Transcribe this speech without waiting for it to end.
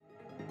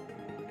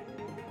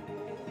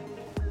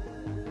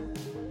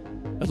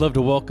I'd love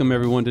to welcome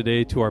everyone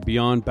today to our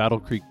Beyond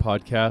Battle Creek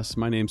podcast.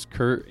 My name's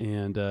Kurt,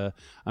 and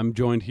I'm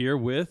joined here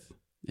with...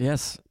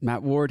 Yes,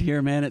 Matt Ward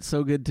here, man. It's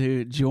so good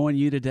to join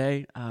you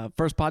today.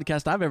 First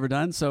podcast I've ever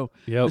done, so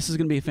This is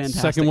going to be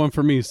fantastic. Second one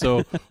for me,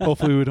 so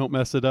hopefully we don't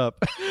mess it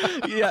up.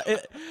 Yeah,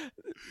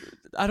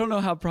 I don't know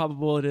how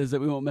probable it is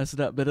that we won't mess it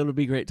up, but it'll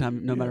be a great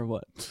time no matter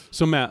what.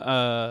 So, Matt,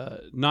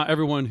 not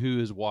everyone who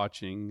is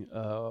watching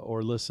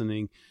or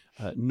listening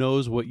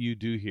knows what you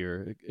do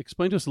here.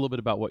 Explain to us a little bit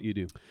about what you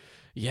do.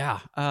 Yeah.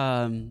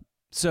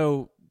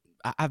 So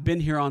I've been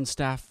here on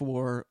staff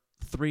for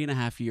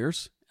 3.5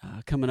 years.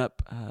 Coming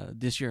up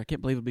this year, I can't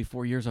believe it'll be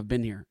 4 years I've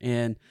been here.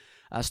 And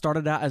I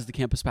started out as the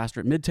campus pastor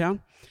at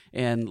Midtown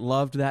and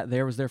loved that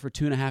there. Was there for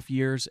 2.5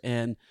 years.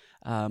 And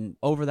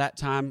over that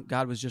time,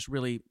 God was just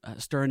really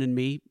stirring in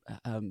me.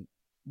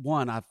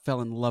 One, I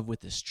fell in love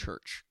with this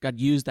church. God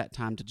used that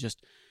time to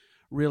just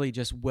really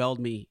just weld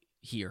me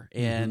here.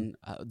 And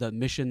the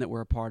mission that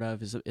we're a part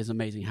of is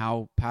amazing,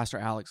 how Pastor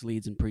Alex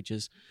leads and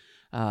preaches.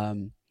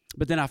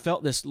 But then I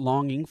felt this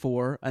longing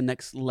for a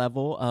next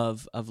level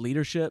of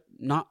leadership,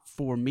 not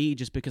for me,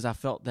 just because I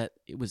felt that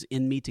it was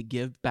in me to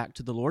give back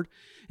to the Lord.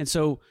 And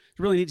so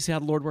it's really neat to see how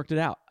the Lord worked it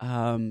out.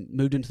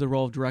 Moved into the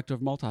role of director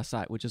of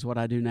multi-site, which is what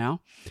I do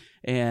now.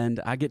 And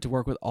I get to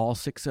work with all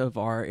 6 of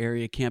our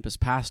area campus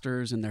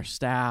pastors and their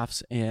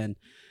staffs. And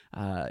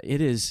it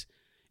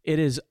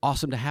is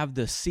awesome to have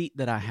the seat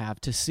that I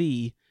have to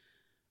see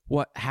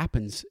what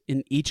happens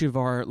in each of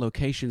our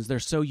locations. They're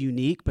so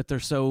unique, but they're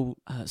so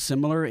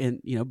similar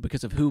in,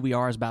 because of who we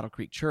are as Battle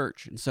Creek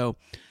Church. And so,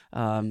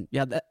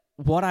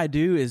 what I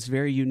do is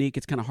very unique.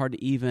 It's kind of hard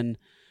to even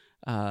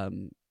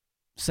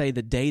say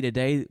the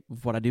day-to-day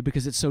of what I do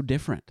because it's so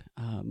different.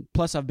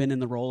 Plus, I've been in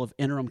the role of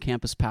interim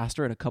campus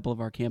pastor at a couple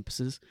of our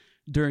campuses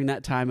during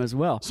that time as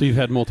well. So you've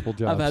had multiple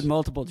jobs. I've had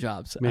multiple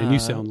jobs. Man, you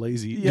sound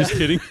lazy. Yeah. Just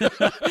kidding.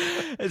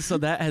 And so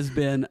that has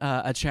been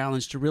a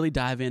challenge to really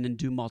dive in and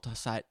do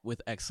multi-site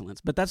with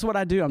excellence. But that's what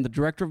I do. I'm the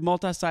director of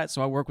multi-site,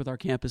 so I work with our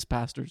campus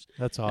pastors.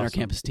 That's awesome. And our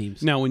campus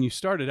teams. Now, when you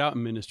started out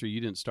in ministry,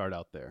 you didn't start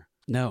out there.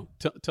 No.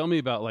 Tell me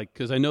about,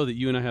 because I know that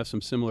you and I have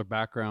some similar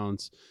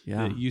backgrounds.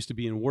 Yeah. That used to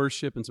be in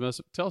worship and some other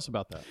stuff. Tell us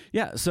about that.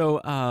 Yeah,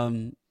 so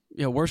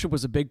worship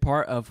was a big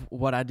part of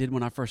what I did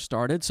when I first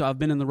started. So I've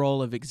been in the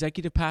role of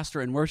executive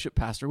pastor and worship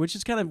pastor, which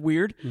is kind of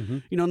weird.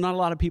 Not a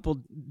lot of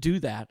people do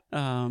that.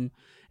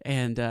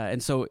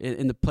 And so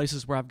in the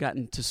places where I've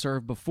gotten to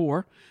serve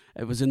before,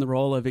 it was in the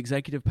role of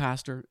executive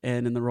pastor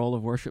and in the role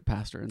of worship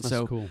pastor. And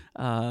That's cool.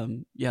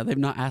 They've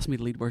not asked me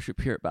to lead worship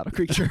here at Battle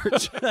Creek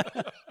Church.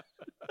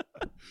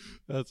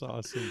 That's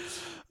awesome.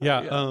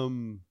 Yeah.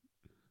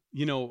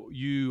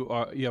 You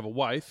have a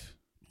wife.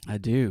 I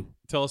do.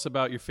 Tell us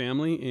about your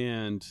family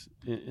and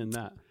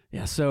that.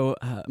 Yeah, so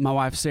my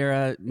wife,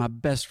 Sarah, my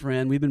best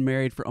friend, we've been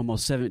married for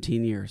almost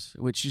 17 years,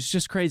 which is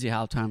just crazy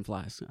how time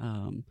flies.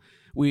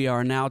 We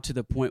are now to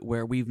the point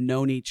where we've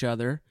known each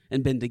other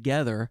and been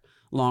together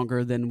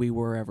longer than we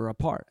were ever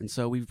apart. And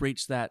so we've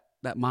reached that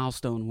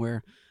milestone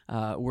where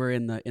we're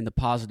in the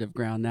positive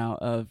ground now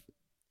of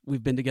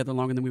we've been together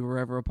longer than we were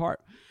ever apart.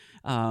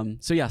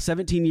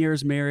 17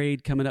 years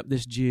married, coming up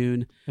this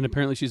June. And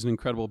apparently she's an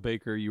incredible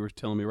baker. You were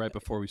telling me right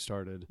before we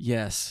started.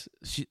 Yes,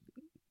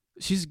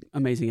 she's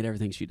amazing at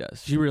everything she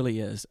does. She really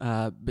is.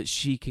 But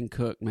she can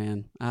cook,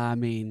 man. I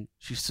mean,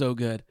 she's so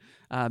good.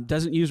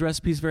 Doesn't use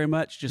recipes very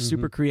much, just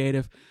super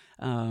creative.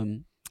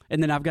 And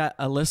then I've got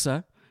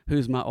Alyssa,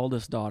 who's my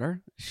oldest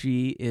daughter.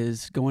 She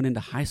is going into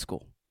high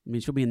school. I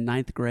mean, she'll be in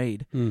 9th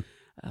grade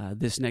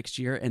this next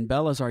year. And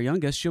Bella's our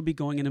youngest. She'll be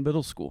going into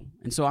middle school.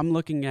 And so I'm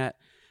looking at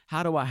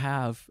how do I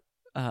have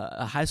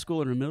a high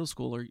schooler and a middle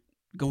schooler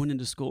going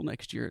into school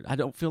next year? I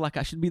don't feel like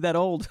I should be that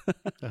old.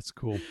 That's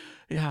cool.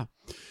 Yeah.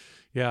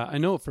 Yeah, I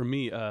know for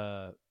me,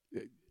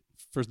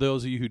 for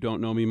those of you who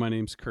don't know me, my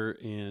name's Kurt,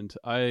 and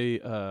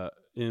I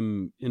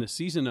am in a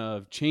season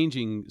of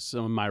changing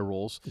some of my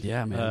roles.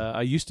 Yeah, man.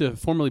 I used to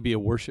formerly be a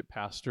worship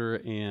pastor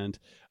and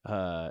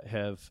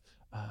have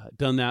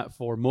done that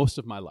for most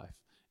of my life.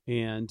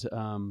 And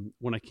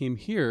when I came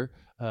here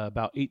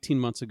about 18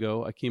 months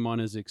ago, I came on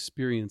as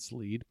experience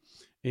lead.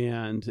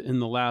 And in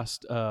the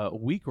last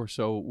week or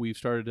so, we've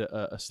started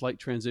a slight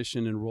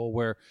transition and role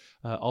where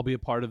I'll be a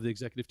part of the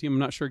executive team. I'm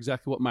not sure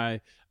exactly what my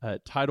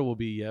title will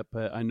be yet,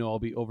 but I know I'll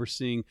be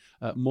overseeing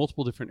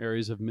multiple different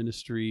areas of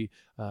ministry,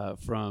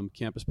 from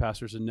campus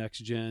pastors and Next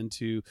Gen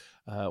to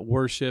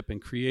worship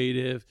and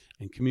creative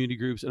and community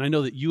groups. And I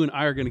know that you and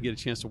I are going to get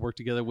a chance to work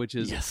together, which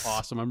is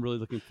awesome. I'm really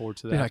looking forward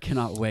to that. Dude, I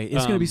cannot wait.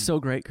 It's going to be so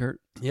great,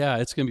 Kurt. Yeah,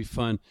 it's going to be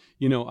fun.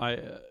 I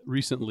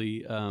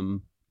recently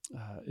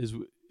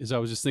is I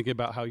was just thinking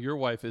about how your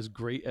wife is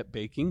great at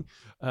baking.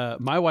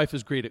 My wife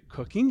is great at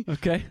cooking.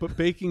 Okay. But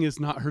baking is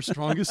not her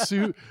strongest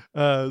suit.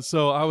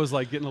 So I was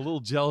like getting a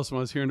little jealous when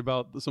I was hearing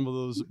about some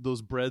of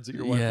those breads that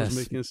your wife was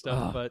making and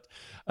stuff. But,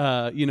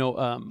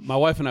 my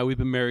wife and I, we've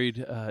been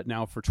married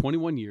now for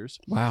 21 years.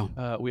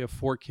 Wow. We have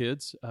 4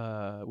 kids.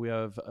 We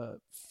have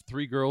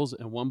 3 girls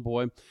and 1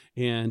 boy.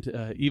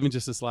 And even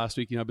just this last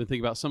week, I've been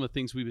thinking about some of the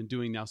things we've been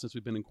doing now since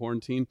we've been in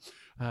quarantine.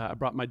 I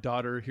brought my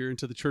daughter here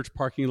into the church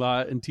parking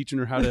lot and teaching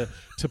her how to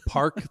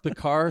park the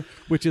car,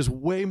 which is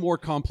way more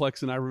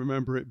complex than I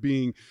remember it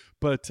being.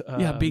 But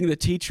being the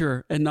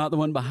teacher and not the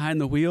one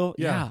behind the wheel.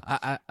 Yeah.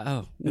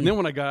 And then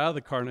when I got out of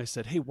the car and I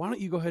said, hey, why don't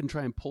you go ahead and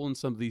try and pull in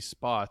some of these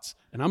spots?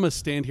 And I'm going to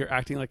stand here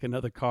acting like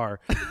another car.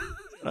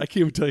 I can't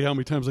even tell you how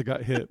many times I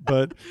got hit,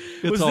 but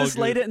it's was all this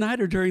good. Late at night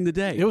or during the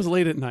day? It was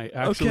late at night,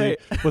 actually.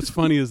 Okay. What's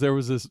funny is there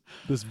was this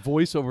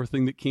voiceover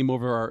thing that came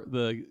over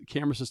the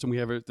camera system we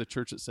have at the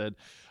church that said,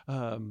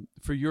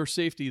 for your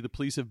safety, the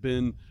police have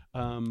been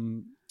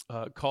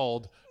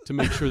called to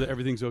make sure that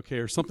everything's okay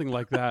or something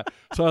like that.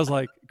 So I was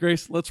like,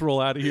 Grace, let's roll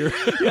out of here.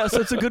 Yeah,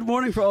 so it's a good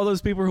warning for all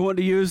those people who want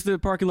to use the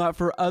parking lot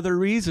for other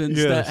reasons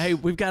that, hey,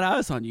 we've got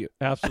eyes on you.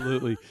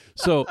 Absolutely.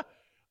 So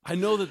I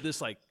know that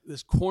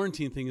this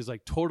quarantine thing is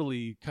like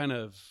totally kind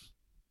of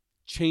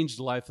changed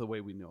life the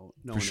way we know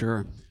For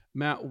sure.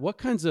 Matt, what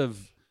kinds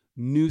of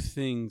new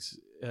things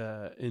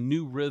and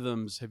new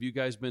rhythms have you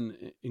guys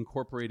been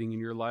incorporating in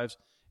your lives?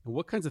 And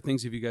what kinds of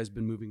things have you guys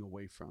been moving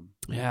away from?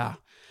 Yeah.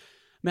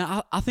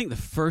 Man, I think the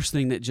first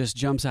thing that just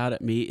jumps out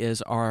at me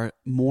is our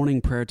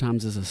morning prayer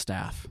times as a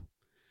staff.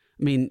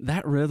 I mean,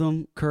 that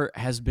rhythm, Kurt,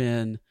 has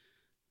been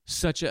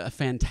such a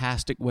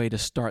fantastic way to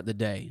start the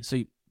day. So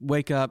you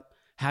wake up,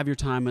 have your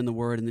time in the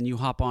Word, and then you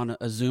hop on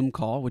a Zoom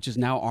call, which is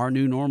now our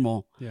new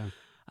normal. Yeah.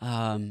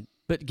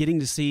 But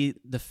getting to see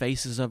the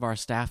faces of our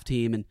staff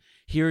team and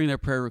hearing their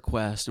prayer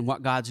requests and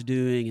what God's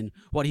doing and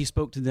what He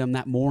spoke to them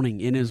that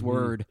morning in His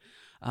Word,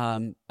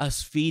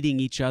 us feeding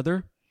each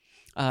other,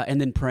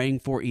 and then praying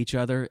for each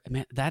other.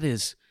 Man, that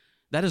is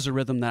a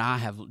rhythm that I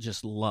have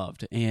just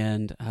loved,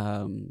 and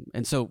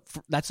so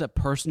that's a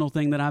personal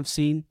thing that I've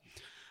seen.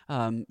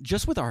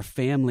 Just with our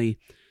family,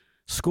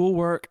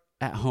 schoolwork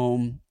at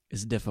home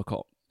is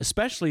difficult,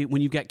 especially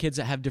when you've got kids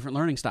that have different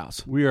learning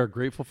styles. We are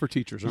grateful for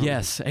teachers, aren't we?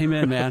 Yes,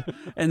 amen, man.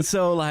 And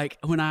so,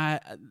 when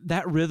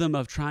that rhythm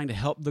of trying to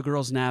help the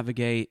girls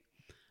navigate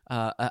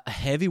a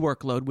heavy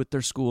workload with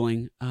their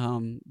schooling,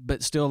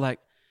 but still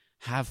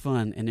have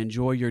fun and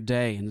enjoy your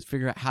day and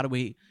figure out how do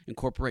we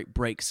incorporate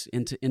breaks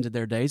into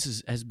their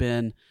days has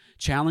been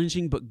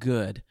challenging but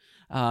good.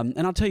 And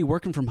I'll tell you,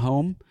 working from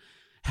home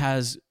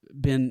has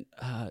been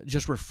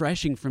just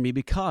refreshing for me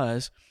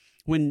because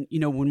when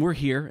we're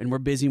here and we're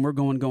busy and we're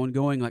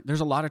going, there's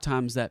a lot of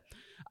times that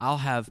I'll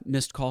have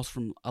missed calls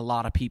from a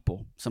lot of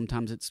people.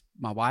 Sometimes it's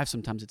my wife,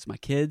 sometimes it's my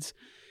kids.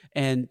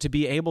 And to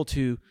be able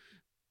to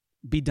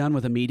be done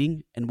with a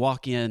meeting and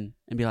walk in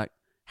and be like,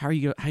 how are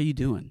you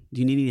doing?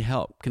 Do you need any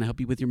help? Can I help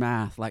you with your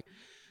math?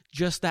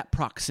 Just that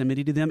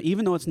proximity to them,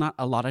 even though it's not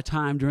a lot of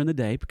time during the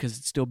day because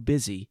it's still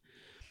busy,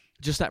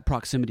 just that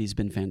proximity has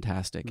been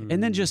fantastic. Mm-hmm.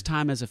 And then just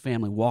time as a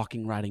family,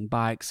 walking, riding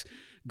bikes,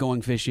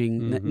 going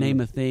fishing,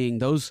 name a thing.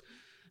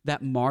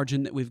 That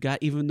margin that we've got,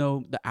 even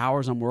though the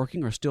hours I'm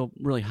working are still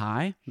really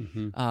high,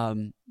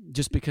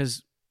 just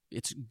because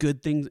it's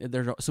good things.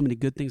 There are so many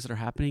good things that are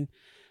happening.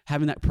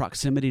 Having that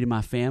proximity to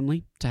my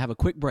family, to have a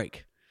quick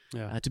break,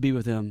 to be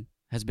with them,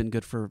 has been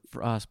good for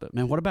us. But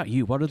man, what about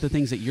you? What are the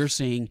things that you're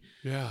seeing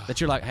that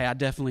you're like, hey, I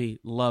definitely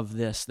love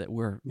this that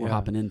we're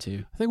hopping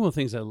into? I think one of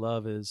the things I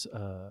love is,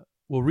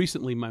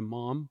 recently my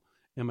mom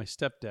and my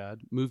stepdad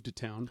moved to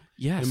town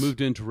and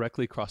moved in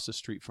directly across the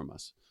street from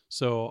us.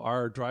 So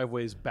our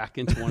driveways back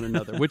into one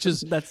another, which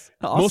is that's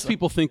awesome. Most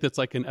people think that's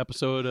like an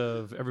episode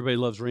of Everybody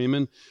Loves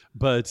Raymond,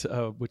 but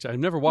which I've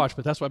never watched,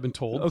 but that's what I've been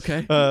told.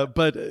 Okay.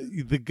 But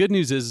the good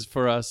news is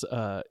for us,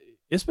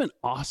 it's been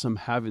awesome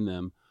having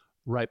them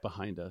right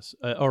behind us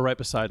or right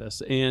beside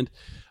us. And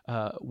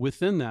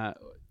within that,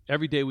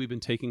 every day we've been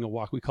taking a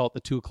walk. We call it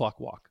the 2:00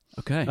 walk.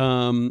 Okay.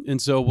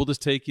 And so we'll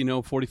just take,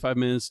 45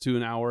 minutes to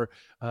an hour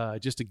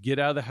just to get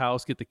out of the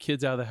house, get the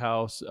kids out of the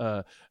house,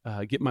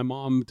 get my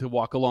mom to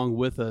walk along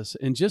with us.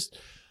 And just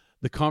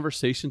the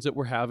conversations that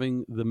we're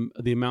having,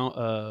 the amount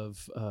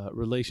of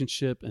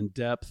relationship and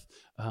depth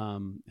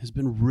has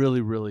been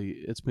really, really,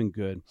 it's been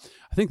good.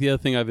 I think the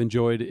other thing I've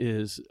enjoyed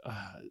is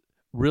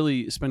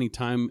really spending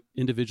time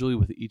individually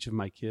with each of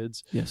my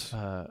kids. Yes.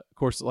 Of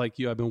course, like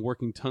you, I've been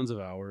working tons of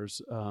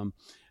hours.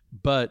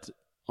 But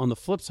on the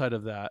flip side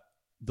of that,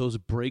 those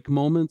break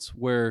moments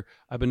where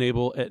I've been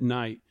able at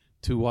night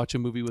to watch a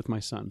movie with my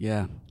son.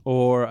 Yeah.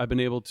 Or I've been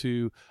able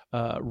to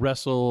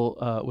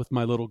wrestle with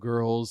my little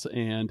girls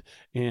and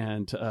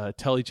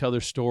tell each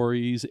other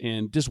stories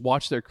and just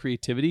watch their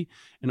creativity.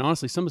 And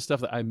honestly, some of the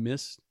stuff that I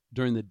miss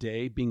during the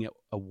day being at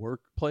a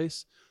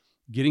workplace,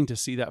 getting to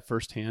see that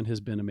firsthand has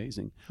been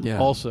amazing. Yeah.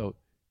 Also,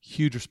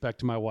 huge respect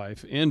to my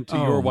wife and to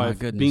Oh, your my wife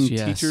goodness, being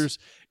yes. teachers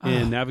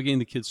and navigating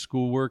the kids'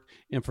 schoolwork,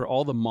 and for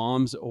all the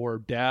moms or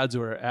dads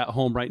who are at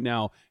home right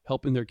now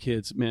helping their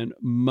kids. Man,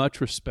 much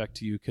respect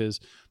to you, because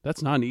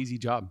that's not an easy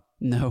job.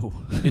 No.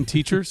 And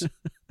teachers,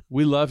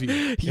 we love you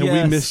and we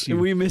Yes, miss you.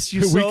 we miss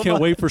you We so can't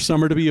much. wait for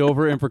summer to be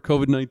over and for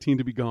COVID-19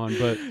 to be gone.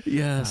 But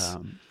Yes.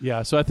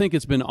 yeah, so I think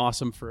it's been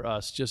awesome for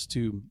us just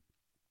to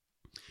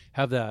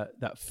have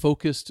that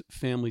focused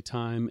family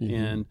time,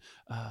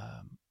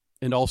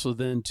 and also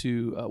then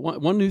to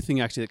one new thing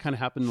actually that kind of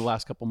happened in the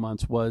last couple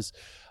months was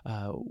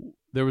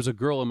there was a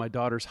girl in my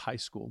daughter's high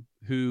school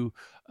who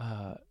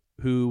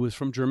was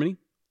from Germany,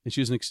 and she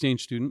was an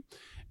exchange student,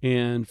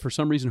 and for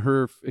some reason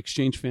her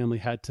exchange family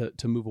had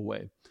to move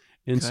away,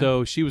 and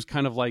so she was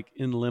kind of like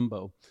in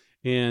limbo.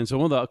 And so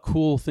one of the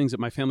cool things that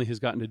my family has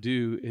gotten to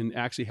do, and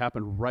actually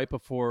happened right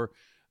before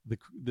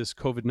this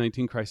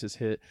COVID-19 crisis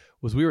hit,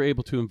 was we were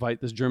able to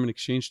invite this German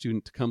exchange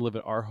student to come live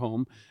at our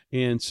home.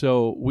 And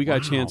so we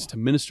got a chance to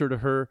minister to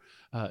her,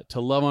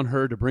 to love on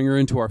her, to bring her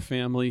into our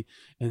family.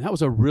 And that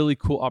was a really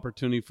cool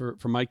opportunity for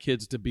my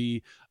kids to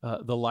be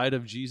the light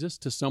of Jesus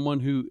to someone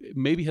who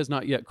maybe has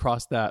not yet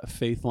crossed that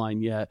faith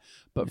line yet.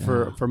 But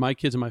for my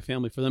kids and my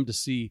family, for them to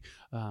see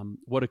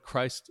what a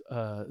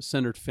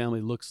Christ-centered family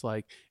looks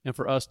like, and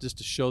for us just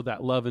to show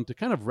that love and to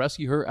kind of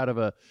rescue her out of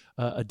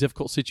a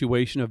difficult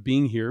situation of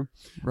being here,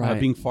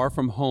 being far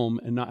from home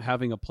and not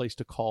having a place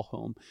to call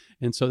home.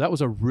 And so that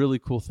was a really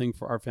cool thing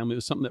for our family. It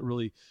was something that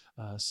really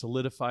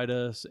solidified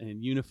us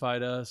and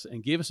unified us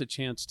and gave us a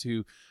chance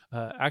to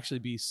actually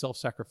be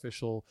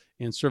self-sacrificial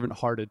and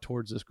servant-hearted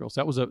towards this girl.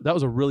 So that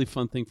was a really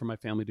fun thing for my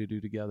family to do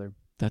together.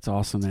 That's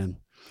awesome, man.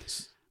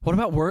 What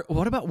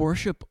about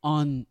worship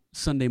on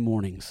Sunday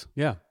mornings?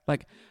 Yeah.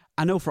 Like,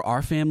 I know for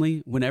our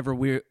family, whenever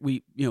we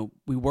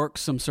work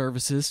some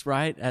services,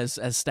 right? As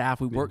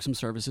staff, we work some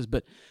services,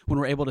 but when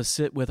we're able to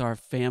sit with our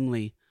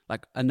family,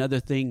 like another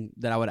thing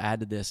that I would add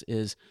to this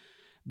is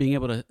being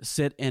able to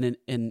sit and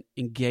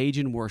engage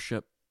in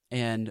worship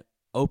and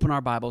open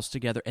our Bibles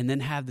together, and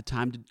then have the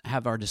time to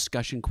have our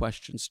discussion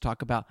questions,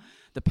 talk about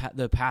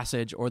the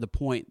passage or the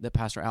point that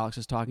Pastor Alex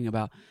is talking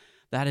about.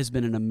 That has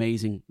been an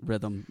amazing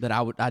rhythm that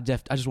I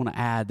just want to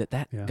add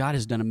that God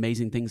has done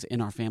amazing things in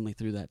our family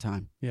through that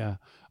time. Yeah.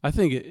 I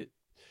think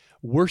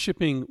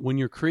worshiping, when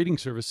you're creating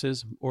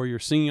services or you're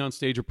singing on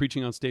stage or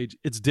preaching on stage,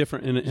 it's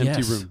different in an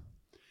empty room.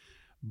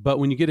 But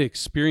when you get to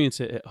experience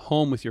it at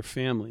home with your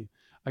family,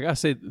 I got to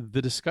say,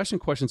 the discussion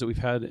questions that we've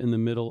had in the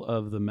middle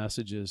of the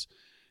messages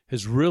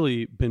has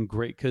really been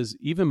great, because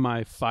even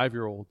my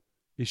 5-year-old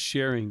is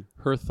sharing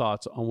her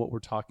thoughts on what we're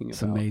talking about.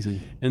 It's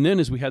amazing. And then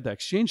as we had the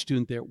exchange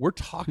student there, we're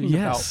talking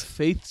about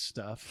faith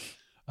stuff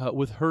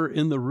with her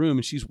in the room,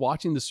 and she's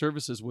watching the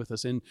services with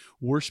us and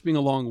worshiping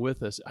along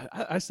with us.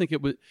 I just think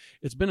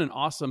it's been an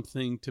awesome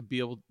thing to be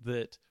able,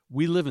 that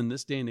we live in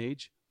this day and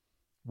age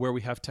where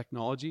we have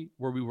technology,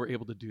 where we were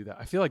able to do that.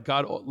 I feel like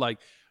God,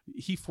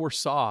 he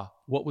foresaw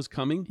what was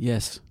coming.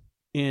 Yes.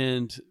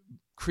 And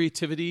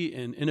creativity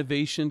and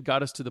innovation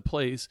got us to the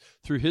place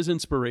through his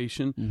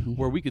inspiration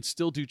where we could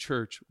still do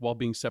church while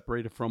being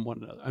separated from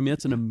one another. I mean,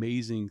 that's an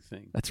amazing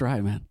thing. That's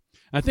right, man.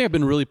 I think I've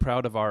been really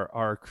proud of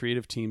our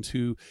creative teams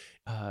who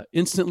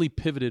instantly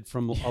pivoted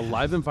from a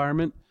live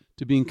environment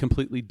to being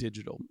completely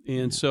digital.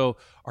 And so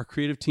our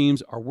creative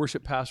teams, our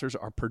worship pastors,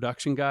 our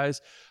production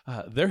guys,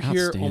 they're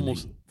here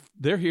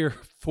they're here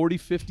 40,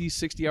 50,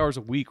 60 hours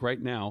a week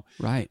right now,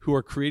 who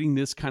are creating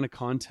this kind of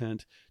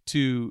content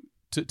to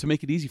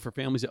make it easy for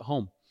families at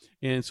home,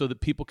 and so that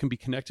people can be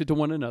connected to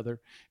one another,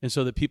 and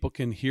so that people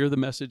can hear the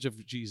message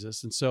of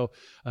Jesus. And so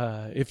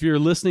if you're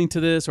listening to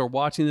this or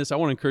watching this, I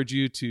want to encourage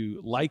you to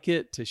like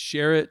it, to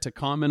share it, to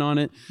comment on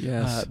it,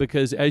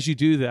 because as you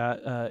do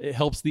that, it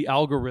helps the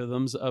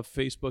algorithms of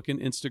Facebook and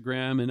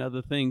Instagram and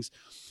other things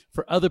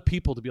for other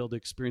people to be able to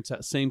experience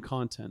that same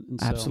content. And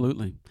so,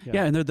 absolutely.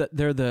 Yeah, and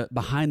they're the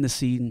behind the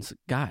scenes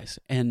guys,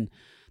 and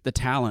the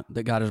talent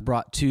that God has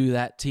brought to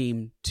that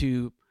team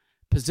to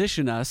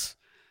position us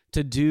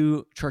to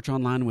do church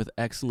online with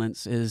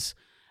excellence is,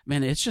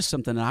 man, it's just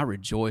something that I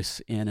rejoice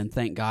in and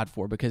thank God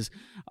for, because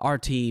our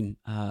team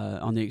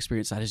on the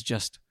experience side is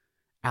just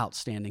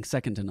outstanding,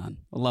 second to none.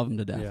 I love them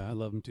to death. Yeah, I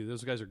love them too.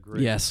 Those guys are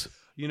great. Yes.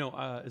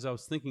 As I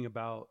was thinking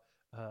about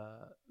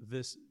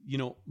this,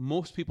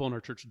 most people in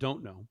our church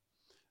don't know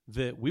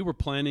that we were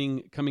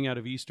planning, coming out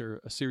of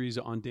Easter, a series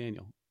on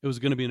Daniel. It was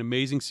going to be an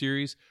amazing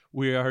series.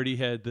 We already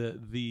had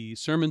the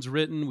sermons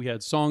written. We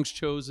had songs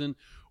chosen.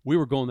 We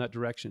were going that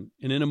direction.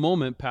 And in a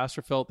moment,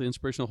 Pastor felt the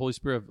inspiration of the Holy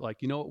Spirit of like,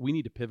 you know what, we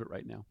need to pivot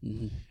right now.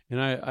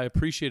 And I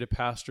appreciate a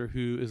pastor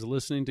who is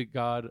listening to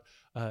God,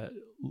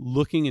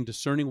 looking and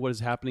discerning what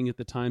is happening at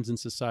the times in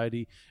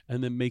society,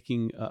 and then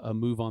making a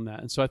move on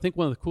that. And so I think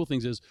one of the cool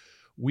things is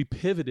we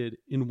pivoted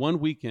in one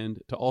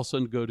weekend to all of a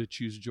sudden go to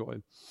Choose Joy.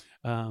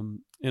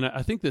 And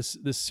I think this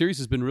series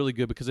has been really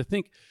good, because I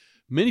think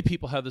many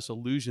people have this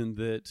illusion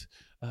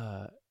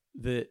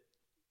that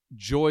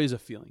joy is a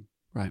feeling.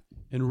 Right.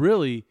 And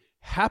really,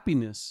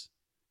 happiness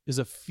is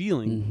a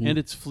feeling, and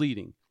it's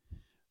fleeting.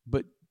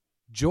 But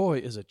joy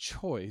is a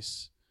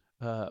choice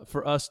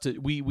for us to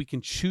we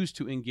can choose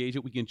to engage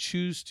it. We can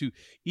choose to,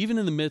 even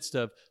in the midst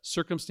of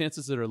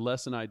circumstances that are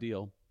less than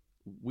ideal,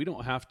 we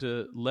don't have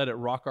to let it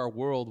rock our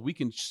world. We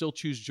can still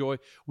choose joy.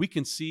 We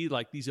can see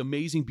like these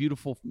amazing,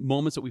 beautiful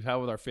moments that we've had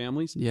with our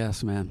families.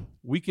 Yes, man.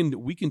 We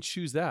can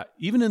choose that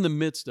even in the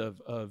midst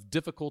of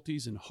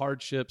difficulties and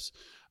hardships.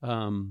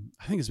 I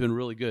think it's been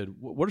really good.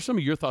 What are some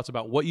of your thoughts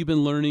about what you've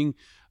been learning?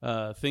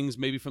 Things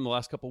maybe from the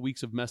last couple of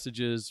weeks of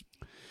messages.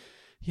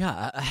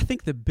 Yeah, I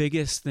think the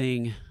biggest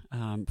thing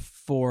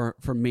for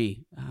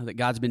me that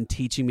God's been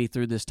teaching me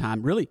through this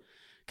time, really,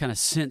 kind of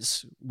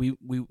since we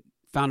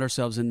found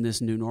ourselves in this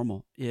new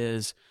normal,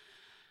 is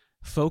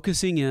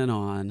focusing in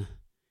on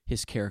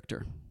His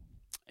character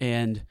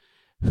and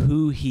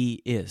who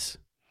He is.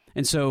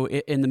 And so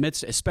in the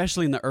midst,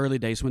 especially in the early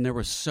days when there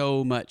was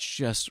so much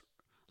just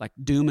like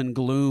doom and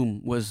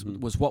gloom was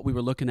what we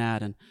were looking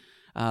at,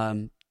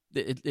 and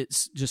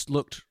it's just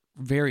looked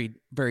very,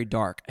 very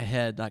dark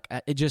ahead. Like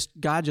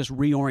God just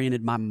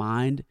reoriented my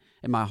mind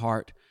and my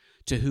heart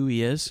to who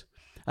He is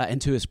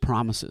and to His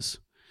promises.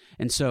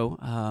 And so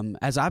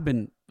as I've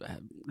been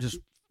just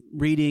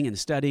reading and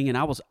studying, and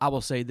I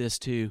will say this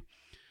too,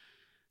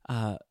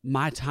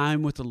 my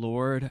time with the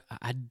Lord,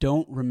 I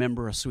don't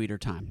remember a sweeter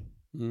time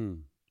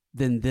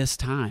than this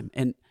time.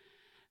 And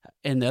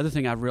the other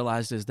thing I've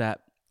realized is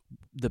that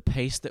the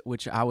pace at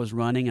which I was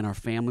running and our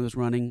family was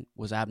running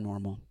was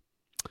abnormal.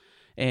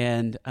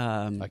 And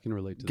I can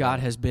relate to God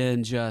that. has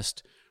been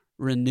just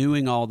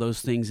renewing all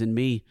those things in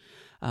me.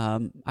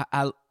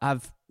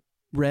 I've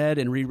read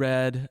and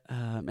reread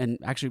and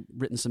actually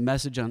written some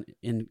message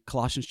in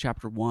Colossians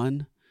chapter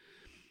 1.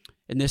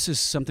 And this is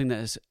something that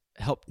has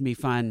helped me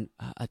find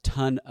a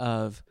ton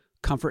of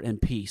comfort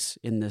and peace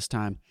in this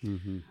time.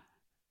 Mm-hmm.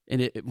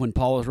 And when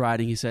Paul was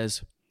writing, he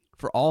says,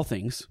 "For all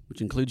things,"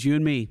 which includes you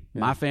and me,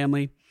 my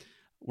family,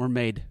 were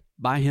made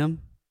by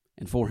Him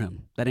and for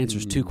Him. That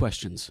answers two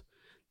questions.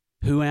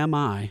 Who am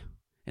I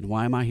and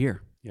why am I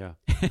here? Yeah.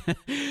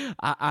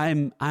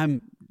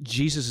 I'm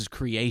Jesus'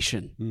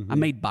 creation. I'm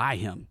made by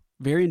Him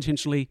very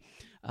intentionally,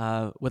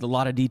 with a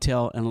lot of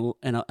detail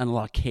and a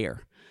lot of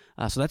care.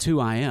 So that's who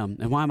I am.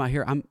 And why am I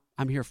here?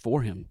 I'm here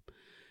for Him.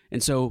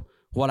 And so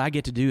what I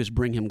get to do is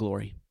bring Him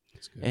glory.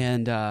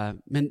 And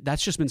man,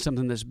 that's just been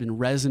something that's been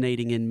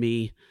resonating in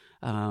me,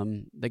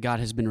 that God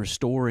has been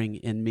restoring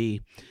in me.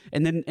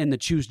 And then the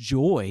Choose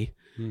Joy,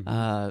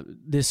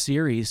 this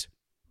series,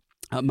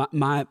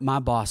 my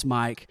boss,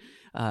 Mike,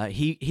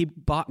 he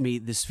bought me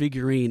this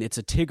figurine. It's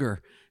a Tigger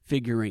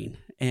figurine.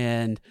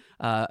 And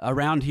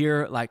around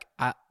here, like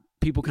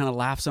people kind of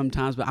laugh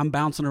sometimes, but I'm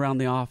bouncing around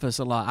the office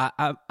a lot.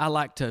 I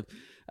like to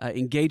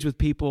engage with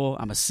people.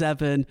 I'm a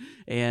 7,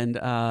 and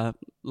I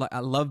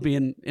love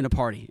being in a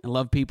party. I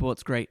love people.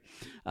 It's great.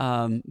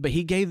 But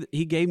he gave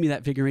me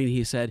that figurine.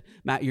 He said,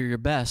 "Matt, you're your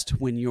best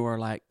when you're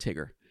like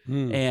Tigger."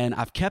 And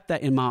I've kept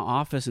that in my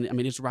office, and I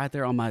mean, it's right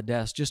there on my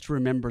desk, just to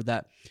remember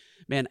that,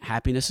 man,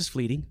 happiness is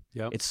fleeting.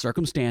 Yep. It's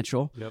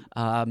circumstantial. Yep.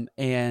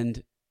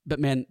 But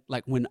man,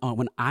 like when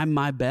I'm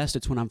my best,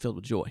 it's when I'm filled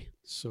with joy.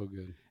 So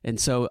good. And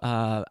so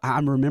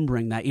I'm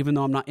remembering that, even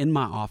though I'm not in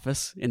my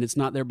office and it's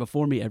not there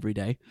before me every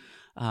day,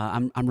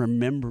 I'm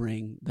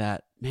remembering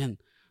that, man,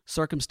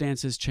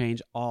 circumstances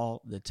change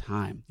all the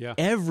time. Yeah.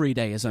 Every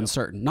day is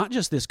uncertain, not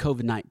just this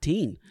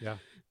COVID-19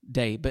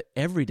 day, but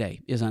every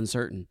day is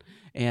uncertain.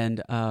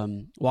 And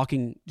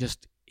walking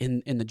just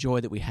in the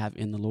joy that we have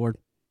in the Lord,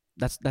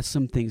 that's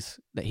some things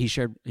that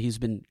he's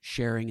been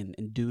sharing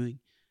and doing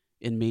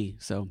in me.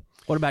 So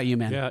what about you,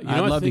 man? Yeah,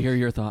 I'd love to hear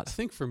your thoughts. I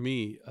think for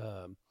me,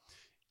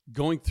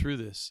 going through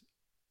this,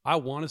 I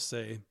want to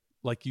say,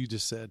 like you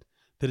just said,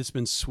 that it's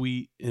been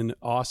sweet and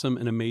awesome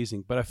and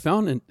amazing. But I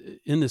found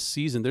in this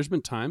season, there's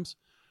been times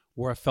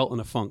where I felt in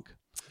a funk.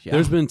 Yeah.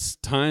 There's been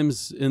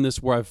times in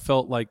this where I've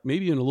felt like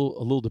maybe even a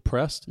little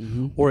depressed,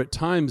 or at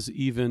times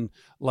even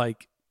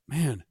like,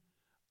 man,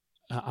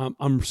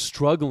 I'm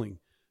struggling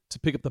to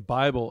pick up the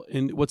Bible.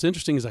 And what's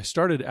interesting is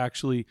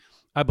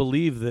I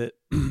believe that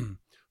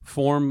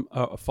form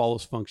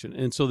follows function.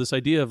 And so this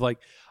idea of like,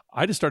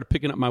 I just started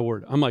picking up my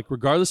word. I'm like,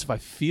 regardless if I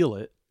feel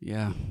it,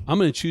 I'm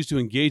going to choose to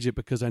engage it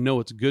because I know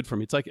it's good for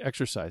me. It's like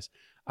exercise.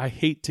 I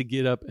hate to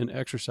get up and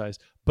exercise,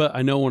 but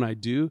I know when I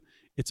do,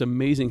 it's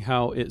amazing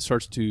how it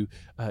starts to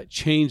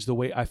change the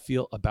way I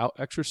feel about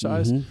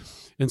exercise.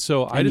 And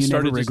so I just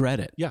started regret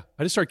it. Yeah.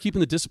 I just started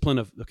keeping the discipline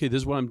of, okay, this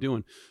is what I'm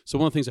doing. So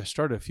one of the things I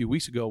started a few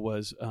weeks ago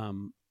was,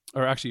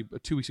 or actually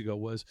 2 weeks ago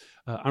was,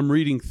 I'm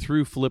reading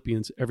through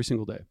Philippians every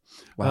single day.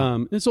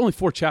 Wow. It's only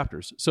 4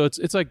 chapters. So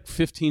it's like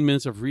 15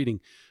 minutes of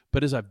reading.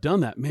 But as I've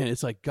done that, man,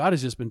 it's like God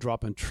has just been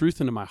dropping truth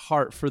into my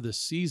heart for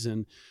this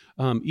season,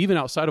 even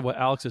outside of what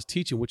Alex is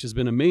teaching, which has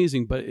been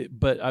amazing. But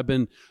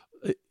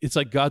it's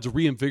like God's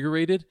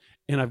reinvigorated,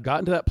 and I've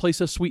gotten to that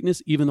place of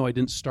sweetness, even though I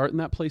didn't start in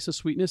that place of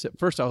sweetness. At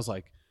first, I was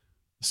like,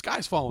 the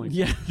sky's falling,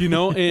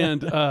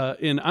 and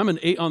I'm an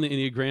 8 on the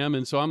Enneagram,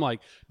 and so I'm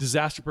like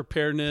disaster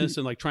preparedness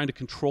and like trying to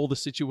control the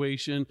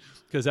situation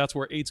because that's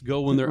where 8s go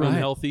when they're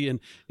unhealthy.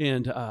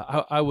 And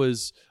I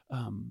was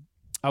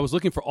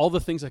looking for all the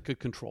things I could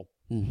control.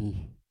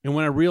 And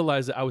when I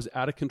realized that I was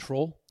out of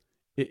control,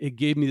 it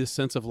gave me this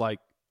sense of like,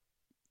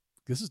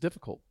 this is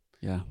difficult.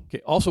 Yeah.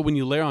 Okay. Also, when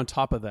you layer on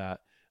top of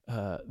that,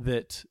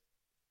 that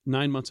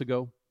 9 months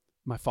ago,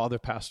 my father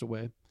passed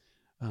away.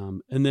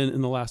 And then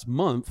in the last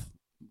month,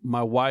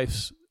 my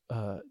wife's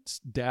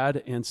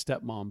dad and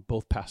stepmom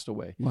both passed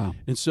away. Wow.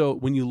 And so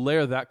when you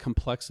layer that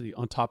complexity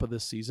on top of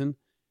this season,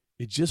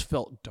 it just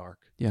felt dark.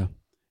 Yeah.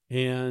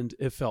 And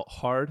it felt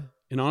hard.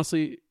 And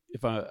honestly,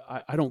 if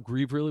I don't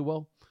grieve really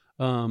well.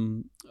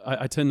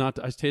 I tend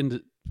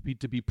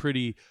to be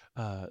pretty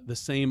the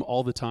same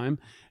all the time.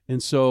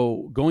 And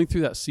so going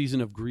through that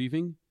season of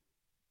grieving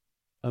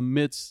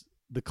amidst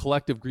the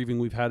collective grieving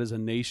we've had as a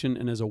nation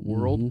and as a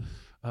world,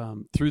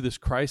 through this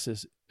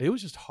crisis, it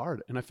was just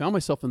hard. And I found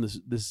myself in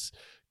this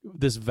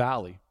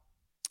valley,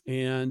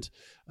 and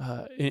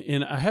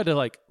I had to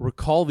like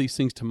recall these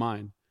things to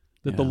mind,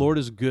 that the Lord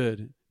is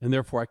good and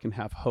therefore I can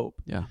have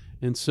hope. Yeah.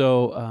 And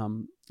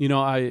so,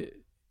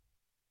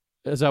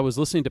 as I was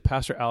listening to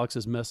Pastor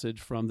Alex's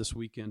message from this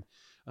weekend,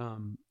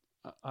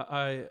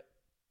 I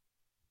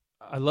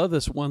love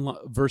this one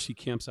verse he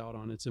camps out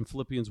on. It's in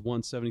Philippians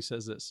 1:7. He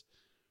says this: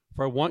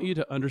 "For I want you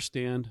to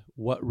understand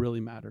what really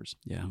matters."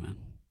 Yeah, man.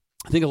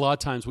 I think a lot of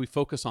times we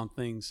focus on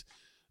things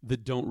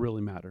that don't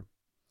really matter.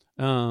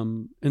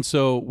 And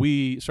so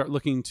we start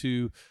looking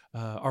to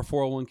our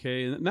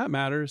 401k, and that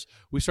matters.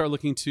 We start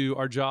looking to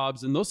our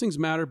jobs, and those things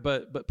matter,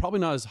 but probably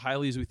not as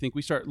highly as we think.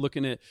 We start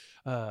looking at,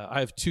 I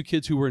have 2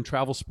 kids who were in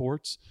travel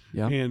sports,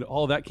 and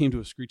all of that came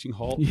to a screeching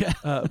halt. Yeah.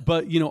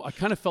 But, I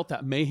kind of felt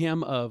that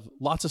mayhem of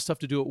lots of stuff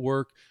to do at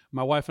work.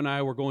 My wife and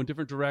I were going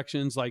different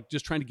directions, like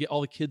just trying to get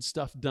all the kids'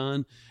 stuff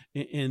done.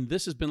 And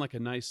this has been like a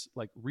nice,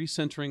 like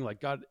recentering, like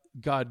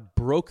God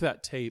broke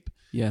that tape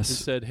and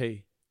said,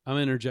 hey, I'm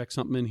going to interject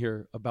something in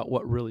here about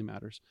what really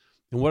matters.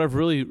 And what I've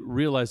really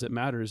realized that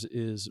matters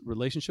is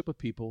relationship with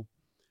people,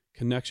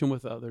 connection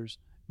with others,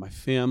 my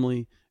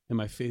family, and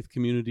my faith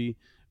community.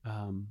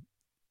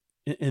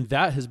 And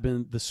that has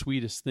been the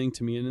sweetest thing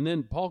to me. And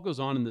then Paul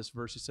goes on in this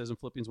verse. He says in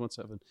Philippians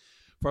 1:7,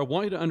 "For I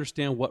want you to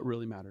understand what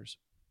really matters."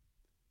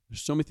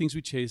 There's so many things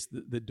we chase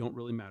that don't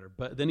really matter.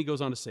 But then he goes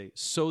on to say,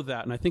 so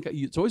that, and I think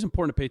it's always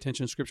important to pay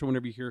attention to Scripture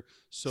whenever you hear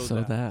so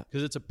that,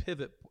 because it's a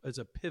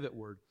pivot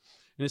word.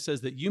 And it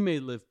says that you may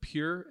live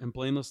pure and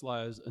blameless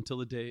lives until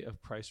the day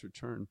of Christ's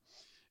return.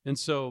 And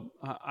so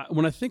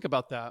when I think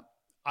about that,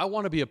 I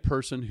want to be a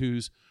person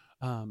who's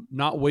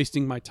not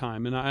wasting my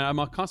time. And I'm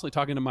constantly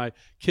talking to my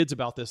kids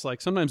about this. Like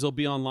sometimes they'll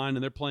be online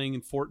and they're playing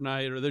in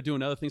Fortnite or they're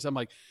doing other things. I'm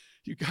like,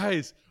 you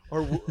guys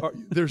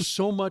there's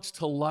so much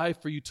to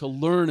life for you to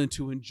learn and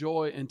to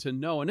enjoy and to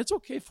know. And it's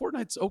okay.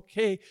 Fortnite's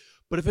okay.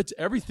 But if it's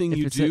everything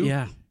you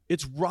do,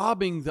 it's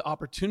robbing the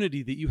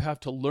opportunity that you have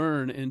to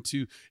learn and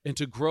to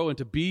grow and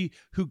to be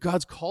who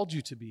God's called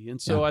you to be.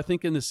 And so I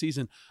think in this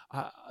season,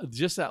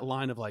 just that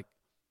line of like,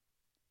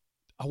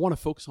 I want to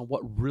focus on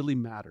what really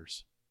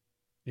matters.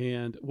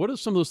 And what are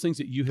some of those things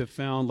that you have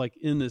found like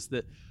in this,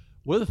 that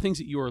what are the things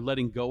that you are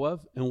letting go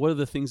of and what are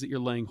the things that you're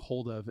laying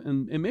hold of?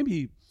 And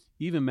maybe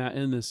even Matt,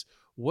 in this,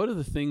 what are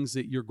the things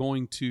that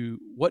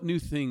what new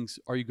things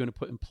are you going to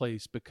put in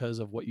place because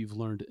of what you've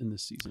learned in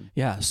this season?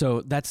 Yeah.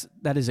 So that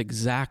is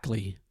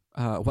exactly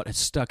what has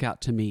stuck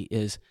out to me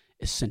is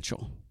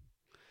essential.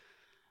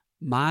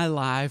 My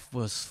life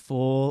was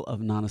full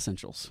of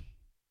non-essentials.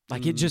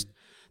 Like it just,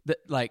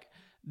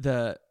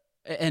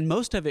 and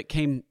most of it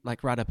came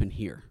like right up in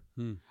here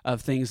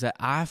of things that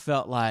I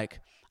felt like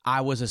I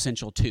was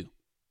essential to.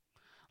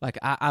 Like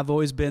I've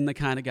always been the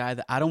kind of guy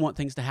that I don't want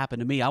things to happen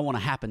to me. I want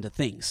to happen to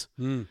things.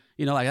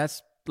 Like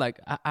that's like,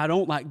 I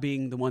don't like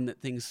being the one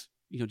that things,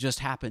 just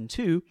happen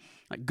to.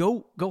 Like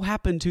go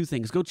happen to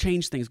things, go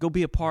change things, go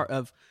be a part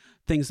of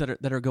things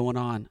that are going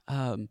on.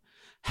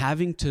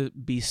 Having to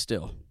be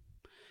still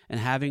and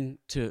having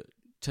to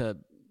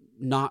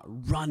not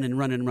run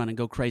and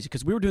go crazy,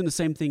 because we were doing the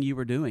same thing you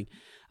were doing.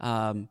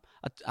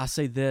 I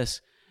say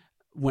this,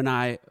 when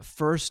I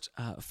first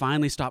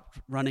finally stopped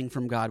running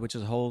from God, which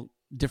is a whole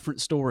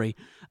different story,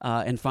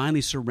 and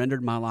finally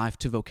surrendered my life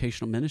to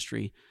vocational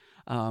ministry,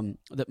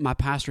 that my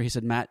pastor, he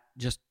said, Matt,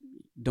 just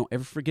don't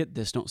ever forget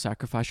this. Don't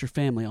sacrifice your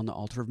family on the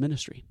altar of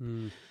ministry.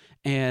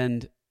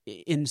 And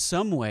in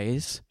some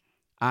ways,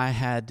 I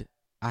had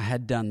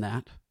done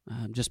that.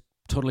 Just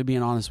totally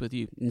being honest with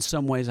you. In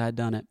some ways, I had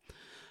done it.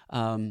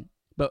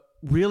 But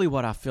really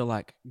what I feel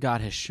like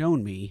God has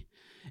shown me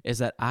is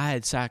that I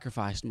had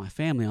sacrificed my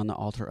family on the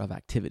altar of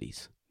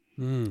activities.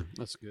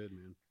 That's good,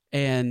 man.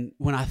 And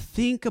when I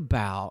think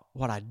about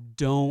what I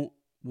don't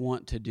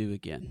want to do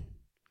again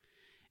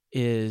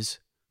is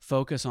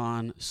focus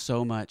on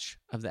so much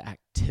of the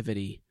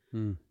activity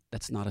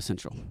that's not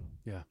essential.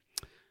 Yeah.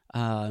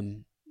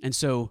 And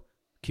so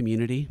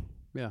community,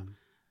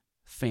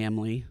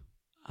 family,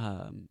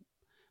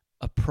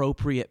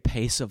 appropriate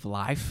pace of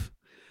life,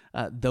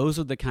 those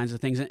are the kinds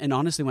of things. And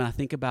honestly, when I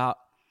think about,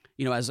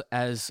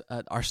 as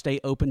our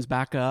state opens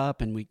back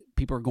up and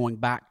people are going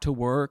back to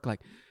work, like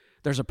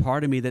there's a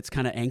part of me that's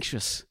kind of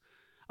anxious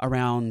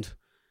around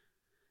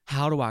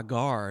how do I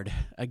guard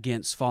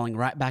against falling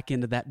right back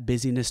into that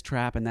busyness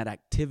trap and that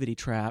activity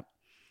trap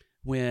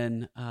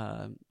when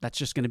that's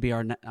just going to be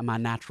my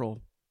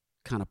natural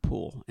kind of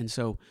pull. And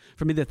so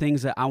for me, the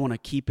things that I want to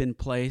keep in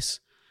place,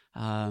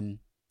 I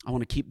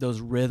want to keep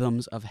those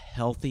rhythms of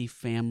healthy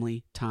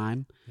family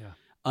time,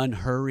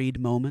 unhurried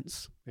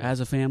moments as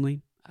a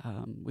family.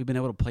 We've been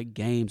able to play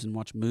games and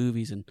watch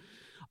movies and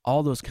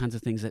all those kinds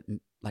of things that,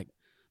 like,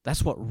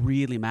 that's what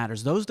really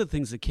matters. Those are the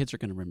things that kids are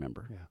going to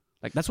remember. Yeah.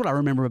 Like, that's what I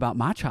remember about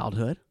my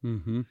childhood.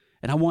 Mm-hmm.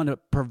 And I want to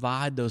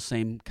provide those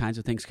same kinds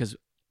of things, because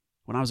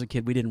when I was a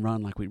kid, we didn't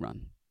run like we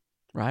run,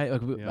 right?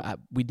 Like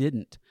we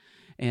didn't.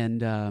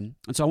 And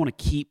so I want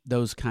to keep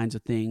those kinds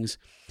of things,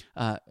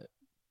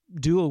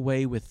 do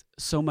away with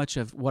so much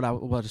of what I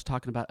was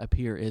talking about up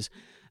here is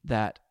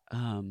that,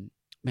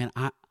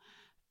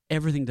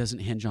 everything doesn't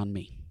hinge on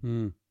me.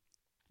 Mm.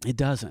 It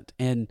doesn't.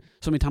 And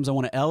so many times I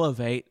want to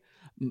elevate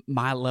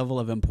my level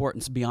of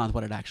importance beyond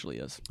what it actually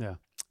is. Yeah.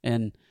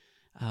 And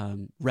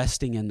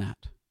resting in that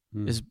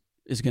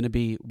is going to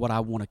be what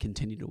I want to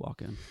continue to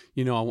walk in.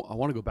 You know, I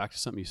want to go back to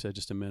something you said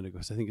just a minute ago,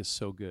 because I think it's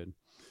so good,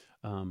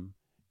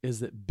 is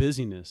that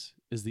busyness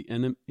is the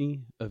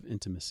enemy of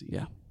intimacy.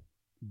 Yeah.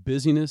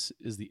 Busyness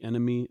is the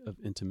enemy of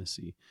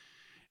intimacy.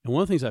 And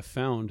one of the things I've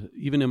found,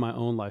 even in my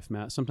own life,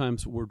 Matt,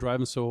 sometimes we're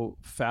driving so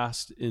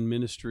fast in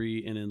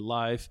ministry and in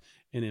life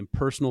and in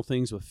personal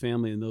things with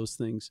family and those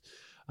things,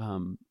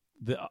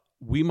 that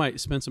we might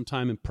spend some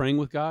time in praying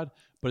with God,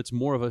 but it's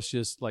more of us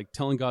just like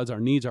telling God's our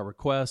needs, our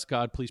requests,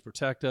 God, please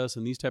protect us,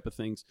 and these type of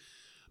things.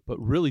 But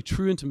really,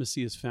 true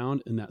intimacy is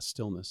found in that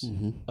stillness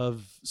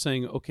of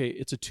saying, okay,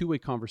 it's a two-way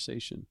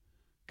conversation.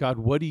 God,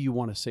 what do you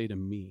want to say to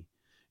me?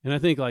 And I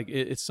think like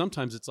it's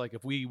sometimes it's like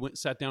if we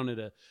sat down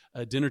at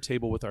a dinner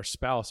table with our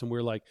spouse and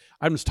we're like,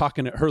 I'm just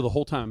talking to her the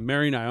whole time,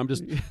 Mary and I,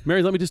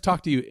 Mary, let me just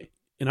talk to you.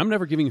 And I'm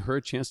never giving her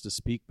a chance to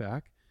speak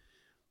back.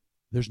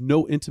 There's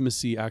no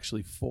intimacy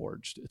actually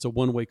forged. It's a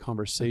one-way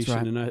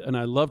conversation. Right. And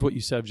I loved what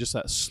you said, just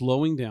that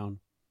slowing down,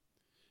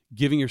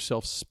 giving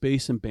yourself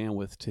space and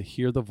bandwidth to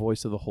hear the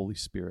voice of the Holy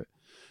Spirit,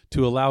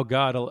 to allow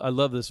God. I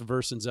love this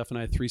verse in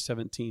Zephaniah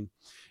 3:17.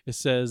 It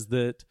says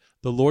that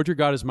the Lord your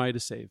God is mighty to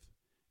save,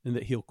 and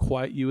that he'll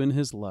quiet you in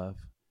his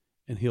love,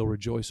 and he'll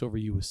rejoice over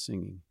you with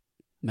singing.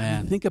 Man,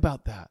 I mean, think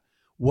about that.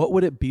 What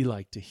would it be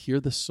like to hear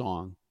the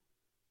song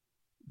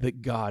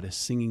that God is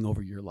singing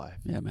over your life?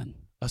 Yeah, man.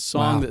 A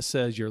song that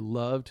says you're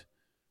loved,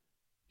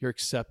 you're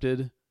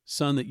accepted,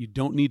 son, that you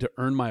don't need to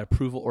earn my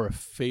approval or a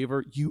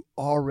favor. You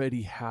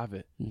already have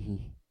it. Mm-hmm.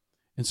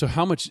 And so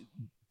how much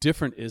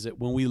different is it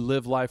when we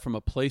live life from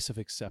a place of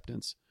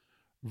acceptance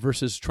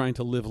versus trying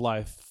to live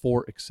life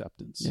for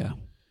acceptance? Yeah.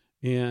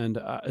 And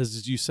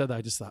as you said that,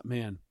 I just thought,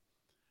 man,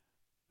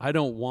 I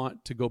don't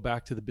want to go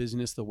back to the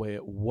busyness the way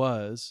it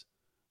was.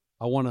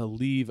 I want to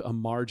leave a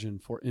margin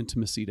for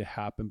intimacy to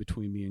happen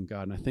between me and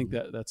God. And I think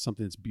that that's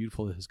something that's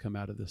beautiful that has come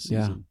out of this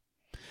season.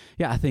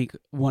 Yeah, I think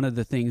one of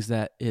the things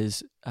that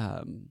is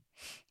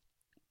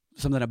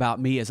something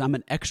about me is I'm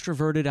an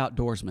extroverted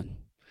outdoorsman,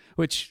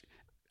 which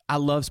I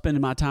love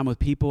spending my time with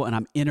people, and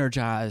I'm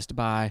energized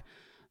by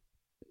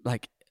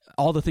like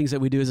all the things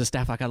that we do as a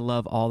staff. Like I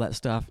love all that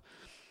stuff.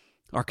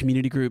 Our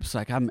community groups,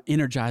 like I'm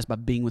energized by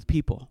being with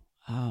people.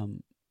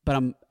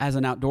 But as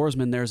an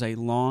outdoorsman, there's a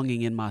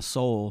longing in my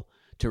soul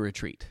to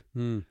retreat,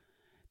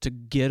 to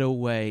get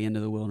away into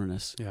the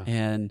wilderness. Yeah.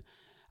 And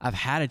I've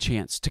had a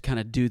chance to kind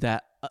of do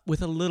that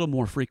with a little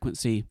more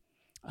frequency,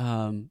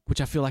 which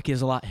I feel like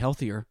is a lot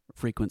healthier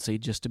frequency,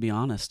 just to be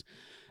honest,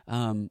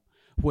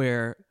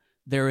 where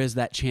there is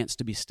that chance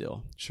to be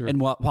still. Sure.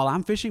 And while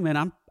I'm fishing,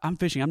 man, I'm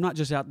fishing. I'm not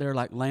just out there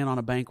like laying on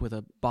a bank with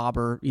a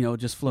bobber,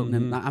 just floating.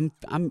 In.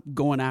 I'm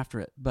going after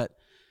it. But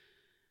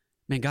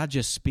man, God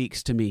just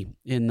speaks to me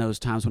in those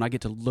times when I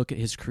get to look at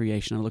His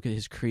creation, I look at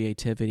His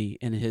creativity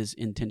and His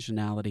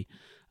intentionality.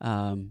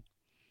 And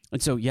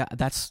so, yeah,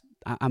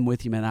 I'm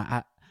with you,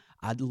 man.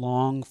 I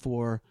long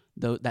for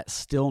that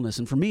stillness,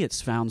 and for me,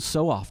 it's found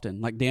so often.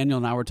 Like Daniel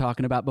and I were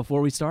talking about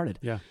before we started.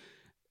 Yeah.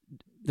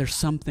 There's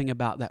something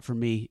about that for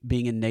me,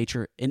 being in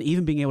nature and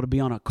even being able to be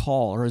on a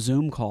call or a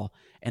Zoom call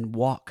and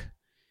walk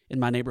in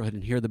my neighborhood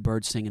and hear the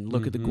birds sing and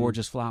look at the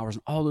gorgeous flowers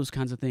and all those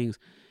kinds of things.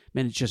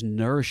 Man, it's just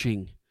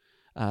nourishing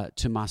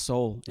to my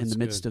soul in the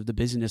midst of the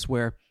busyness,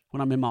 where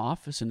when I'm in my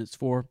office and it's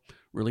for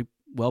really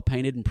well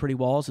painted and pretty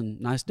walls and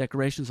nice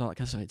decorations, all that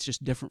kind of stuff, it's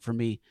just different for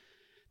me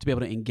to be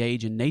able to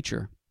engage in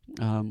nature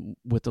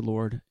with the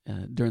Lord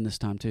during this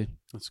time too.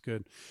 That's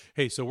good.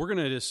 Hey, so we're going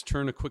to just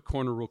turn a quick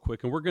corner real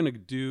quick, and we're going to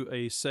do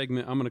a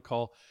segment I'm going to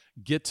call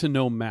Get to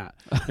Know Matt.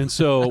 And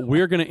so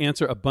we're going to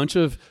answer a bunch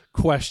of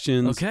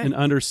questions in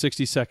under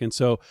 60 seconds.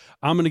 So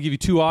I'm going to give you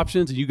two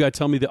options, and you got to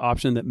tell me the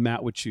option that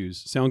Matt would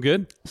choose. Sound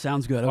good?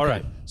 Sounds good. Okay. All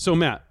right. So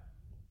Matt,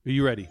 are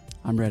you ready?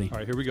 I'm ready. All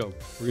right, here we go.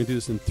 We're going to do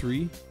this in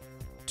 3,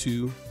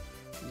 2,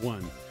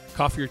 1.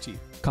 Coffee or tea?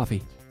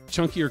 Coffee.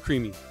 Chunky or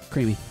creamy?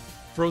 Creamy.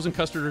 Frozen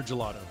custard or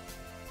gelato?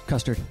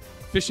 Custard.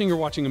 Fishing or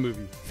watching a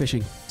movie?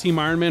 Fishing. Team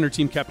Iron Man or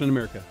Team Captain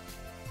America?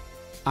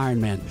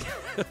 Iron Man.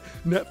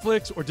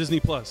 Netflix or Disney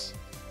Plus?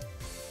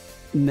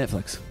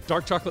 Netflix.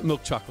 Dark chocolate,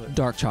 milk chocolate?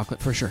 Dark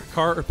chocolate, for sure.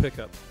 Car or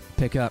pickup?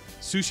 Pickup.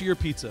 Sushi or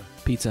pizza?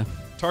 Pizza.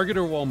 Target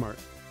or Walmart?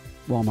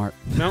 Walmart.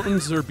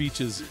 Mountains or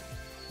beaches?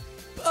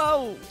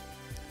 Oh,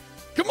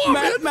 Come on,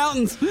 man.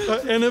 mountains.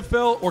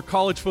 NFL or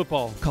college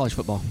football? College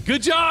football.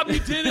 Good job. You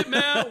did it,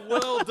 man.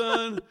 Well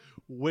done.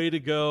 Way to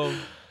go.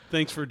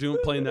 Thanks for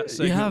playing that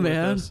segment Yeah, with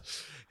man.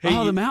 us.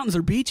 Hey, The mountains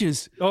or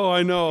beaches. oh,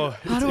 I know.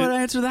 How do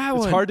I answer that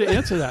one? It's hard to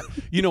answer that.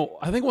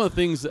 I think one of the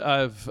things that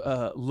I've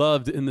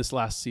loved in this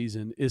last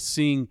season is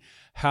seeing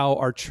how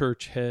our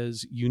church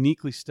has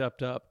uniquely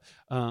stepped up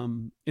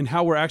and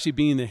how we're actually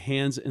being the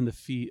hands and the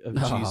feet of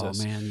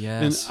Jesus. Oh, man,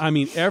 yes. And I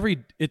mean,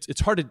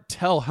 it's hard to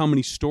tell how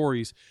many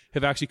stories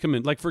have actually come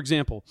in. Like, for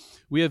example,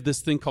 we have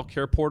this thing called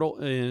Care Portal,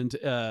 and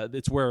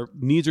it's where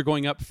needs are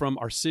going up from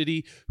our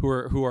city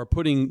who are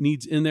putting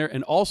needs in there,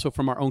 and also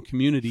from our own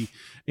community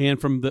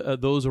and from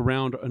those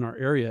around in our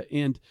area.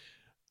 And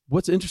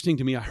what's interesting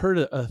to me, I heard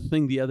a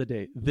thing the other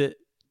day that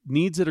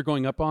needs that are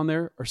going up on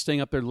there are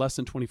staying up there less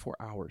than 24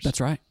 hours. That's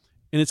right.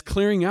 And it's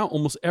clearing out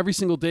almost every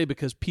single day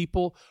because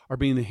people are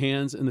being the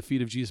hands and the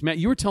feet of Jesus. Matt,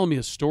 you were telling me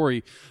a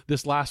story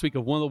this last week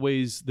of one of the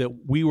ways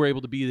that we were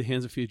able to be the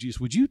hands and feet of Jesus.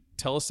 Would you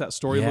tell us that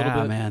story a little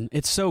bit? Yeah, man.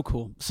 It's so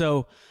cool.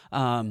 So,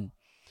 I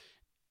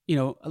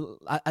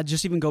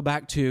just even go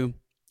back to,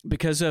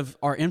 because of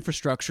our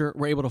infrastructure,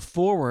 we're able to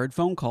forward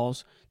phone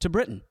calls to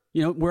Britain.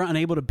 We're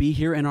unable to be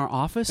here in our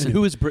office. And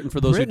who is Britain, for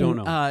those Britain,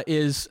 who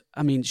don't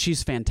know?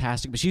 She's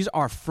fantastic, but she's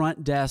our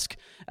front desk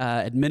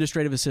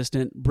administrative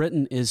assistant.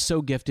 Britain is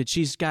so gifted.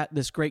 She's got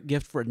this great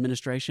gift for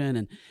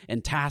administration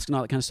and task and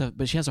all that kind of stuff,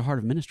 but she has a heart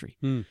of ministry.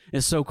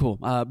 It's so cool.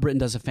 Britain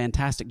does a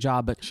fantastic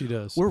job, but she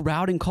does. We're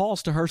routing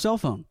calls to her cell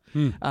phone.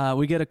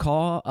 We get a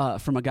call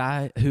from a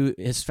guy who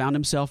has found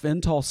himself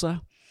in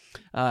Tulsa.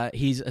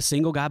 He's a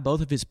single guy.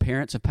 Both of his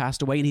parents have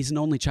passed away, and he's an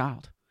only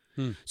child.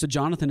 So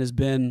Jonathan has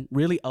been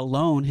really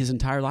alone his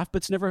entire life,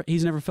 but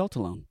he's never felt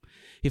alone.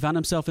 He found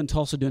himself in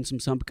Tulsa doing some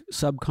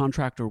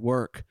subcontractor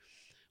work.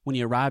 When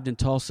he arrived in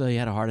Tulsa, he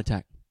had a heart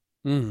attack.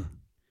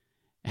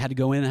 Had to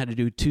go in and had to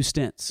do 2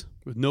 stents.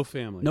 With no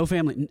family. No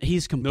family.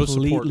 He's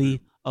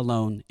completely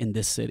alone in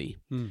this city.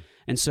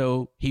 And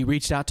so he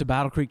reached out to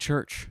Battle Creek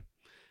Church.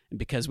 And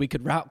because we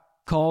could route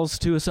calls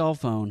to a cell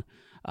phone,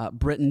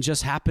 Britain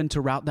just happened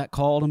to route that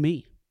call to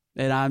me.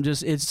 And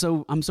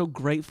I'm so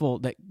grateful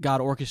that God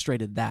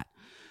orchestrated that.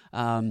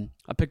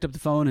 I picked up the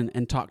phone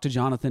and talked to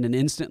Jonathan, and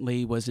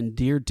instantly was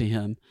endeared to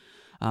him,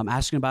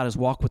 asking about his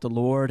walk with the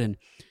Lord. And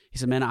he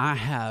said, man, I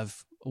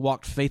have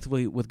walked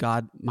faithfully with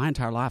God my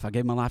entire life. I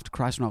gave my life to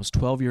Christ when I was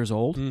 12 years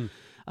old.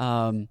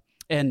 But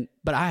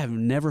I have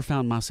never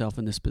found myself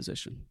in this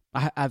position.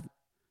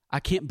 I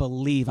can't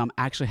believe I'm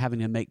actually having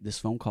to make this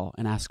phone call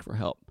and ask for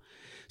help.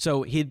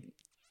 So he'd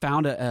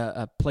found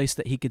a place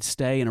that he could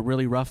stay in a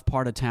really rough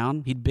part of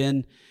town. He'd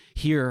been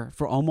here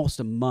for almost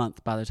a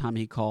month by the time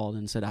he called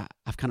and said,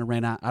 I've kind of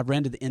ran out. I've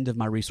ran to the end of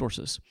my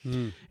resources.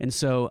 And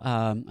so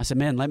I said,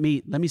 man, let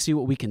me see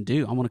what we can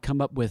do. I want to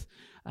come up with,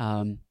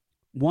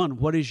 one,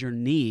 what is your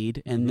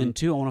need? And then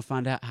 2, I want to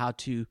find out how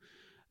to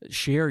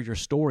share your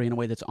story in a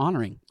way that's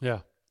honoring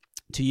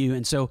to you.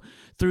 And so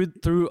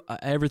through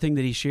everything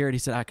that he shared, he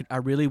said,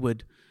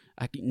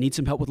 I need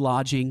some help with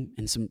lodging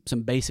and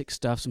some basic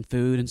stuff, some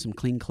food and some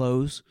clean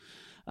clothes.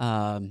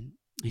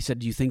 He said,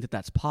 do you think that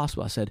that's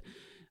possible? I said,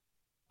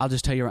 I'll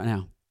just tell you right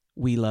now,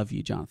 we love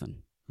you,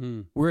 Jonathan.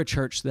 We're a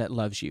church that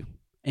loves you.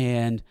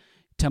 And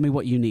tell me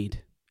what you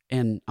need.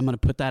 And I'm going to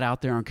put that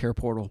out there on Care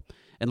Portal.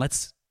 And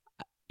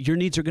your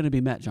needs are going to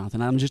be met,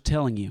 Jonathan. I'm just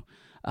telling you,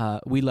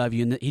 we love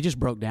you. And he just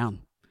broke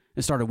down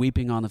and started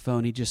weeping on the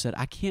phone. He just said,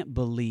 I can't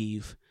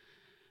believe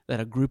that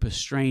a group of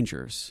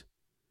strangers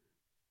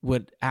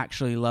would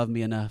actually love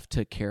me enough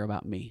to care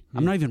about me.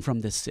 I'm not even from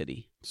this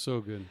city.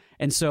 So good.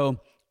 And so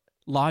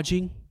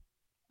lodging,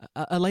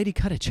 a lady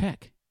cut a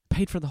check,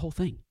 paid for the whole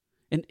thing.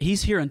 And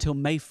he's here until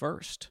May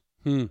 1st.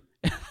 The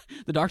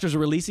doctors are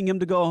releasing him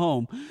to go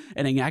home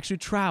and he can actually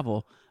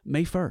travel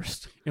May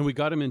 1st. And we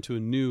got him into a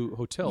new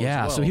hotel as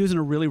well. So he was in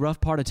a really rough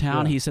part of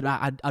town. He said,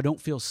 I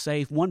don't feel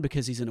safe. One,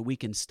 because he's in a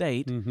weakened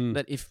state,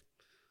 that if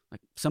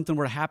something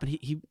were to happen,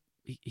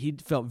 he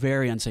felt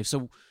very unsafe.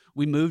 So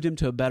we moved him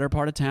to a better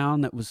part of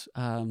town that was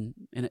in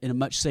a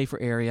much safer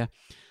area.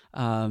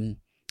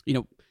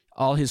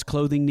 All his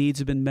clothing needs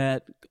have been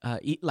met.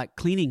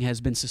 Cleaning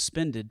has been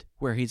suspended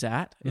where he's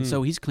at. And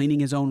so he's cleaning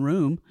his own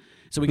room.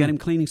 So we got him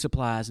cleaning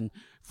supplies and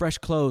fresh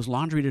clothes,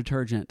 laundry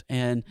detergent.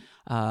 And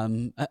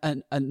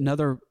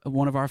another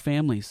one of our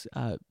families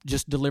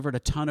just delivered a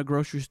ton of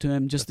groceries to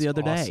him just the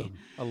other day.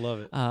 I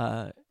love it.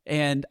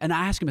 And I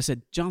asked him, I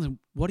said, Jonathan,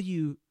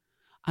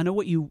 I know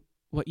what you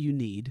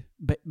need,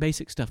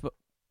 basic stuff, but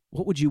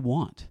what would you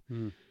want?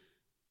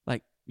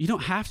 You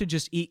don't have to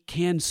just eat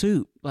canned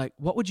soup.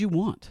 What would you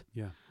want?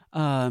 Yeah.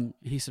 And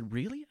he said,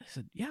 really? I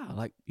said, yeah.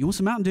 You want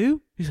some Mountain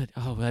Dew? He said,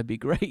 oh, that'd be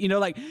great. We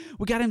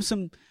got him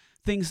some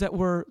things that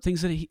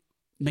he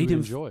made him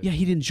enjoy. Yeah,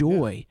 he'd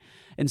enjoy.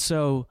 Yeah. And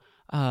so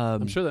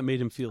I'm sure that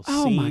made him feel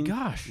seen, my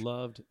gosh,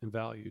 loved, and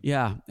valued.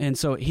 Yeah. And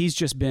so he's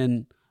just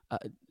been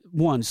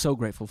so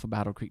grateful for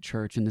Battle Creek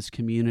Church and this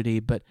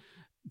community, but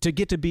to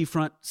get to be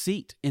front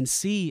seat and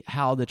see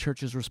how the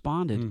church has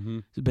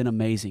responded has been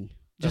amazing.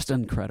 Just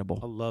incredible.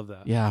 I love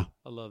that. Yeah.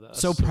 I love that.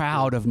 That's So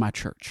proud cool. of my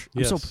church.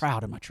 I'm so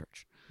proud of my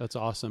church. That's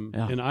awesome.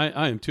 Yeah. And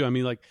I am too. I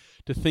mean, like,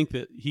 to think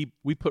that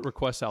we put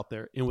requests out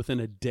there, and within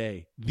a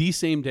day, the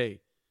same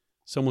day,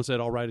 someone said,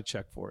 I'll write a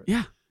check for it.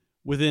 Yeah.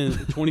 Within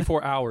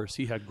 24 hours,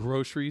 he had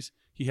groceries.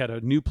 He had a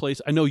new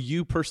place. I know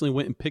you personally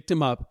went and picked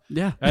him up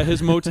at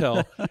his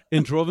motel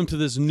and drove him to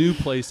this new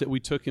place that we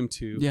took him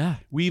to. Yeah.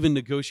 We even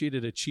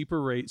negotiated a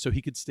cheaper rate so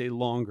he could stay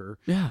longer.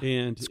 Yeah.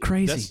 And it's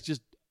crazy. That's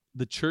just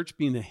the church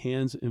being the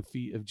hands and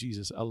feet of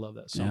Jesus. I love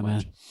that so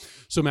much. Man.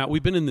 So, Matt,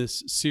 we've been in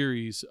this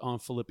series on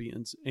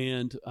Philippians,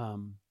 and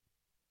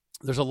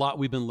there's a lot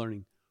we've been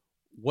learning.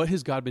 What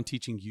has God been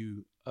teaching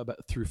you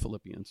about through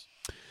Philippians?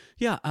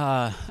 Yeah,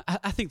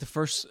 I think the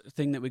first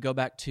thing that we go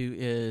back to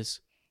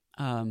is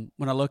when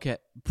I look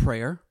at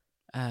prayer,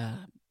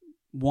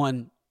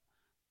 one,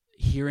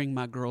 hearing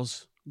my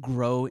girls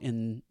grow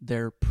in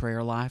their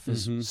prayer life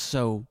is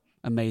so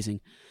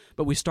amazing.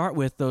 But we start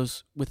with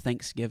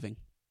thanksgiving.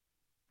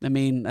 I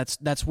mean,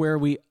 that's where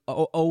we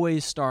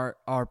always start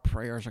our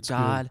prayers.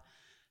 God,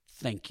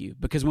 thank you.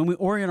 Because when we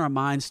orient our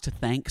minds to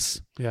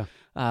thanks,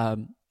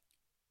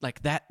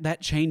 like that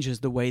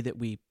changes the way that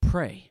we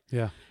pray.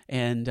 Yeah.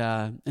 And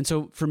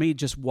so for me,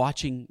 just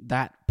watching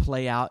that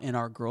play out in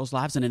our girls'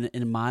 lives and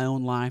in my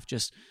own life,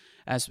 just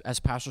as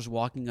pastors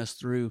walking us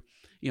through,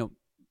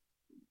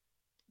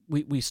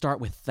 we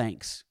start with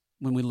thanks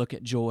when we look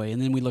at joy,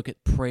 and then we look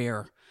at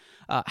prayer,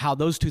 how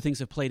those two things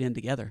have played in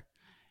together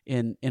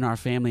in our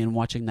family, and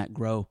watching that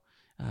grow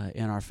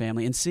in our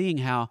family, and seeing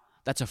how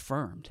that's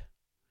affirmed,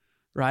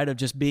 right? Of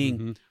just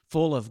being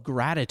full of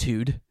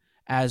gratitude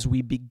as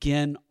we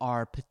begin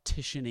our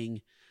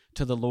petitioning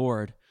to the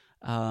Lord,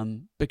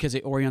 because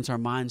it orients our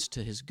minds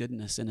to His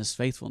goodness and His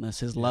faithfulness,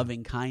 His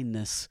loving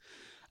kindness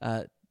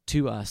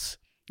to us.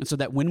 And so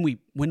that when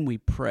we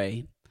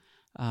pray,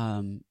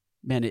 and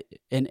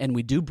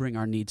we do bring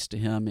our needs to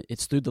Him,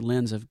 it's through the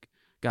lens of,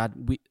 God,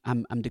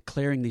 I'm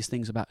declaring these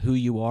things about who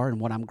you are and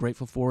what I'm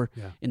grateful for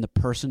in the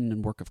person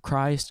and work of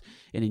Christ,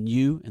 and in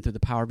you, and through the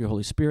power of your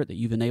Holy Spirit that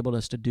you've enabled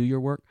us to do your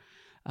work.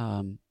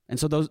 And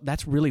so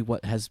that's really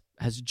what has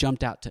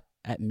jumped out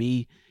at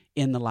me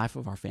in the life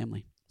of our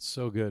family.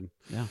 So good.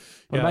 Yeah.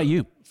 What about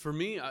you? For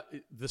me,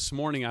 this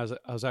morning I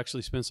was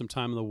actually spending some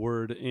time in the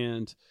Word,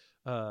 and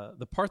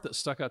the part that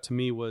stuck out to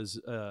me was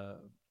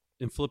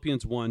in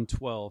Philippians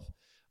 1:12.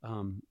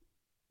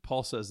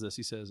 Paul says this.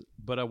 He says,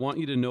 "But I want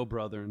you to know,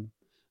 brethren,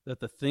 that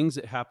the things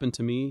that happened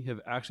to me have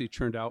actually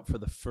turned out for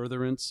the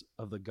furtherance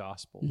of the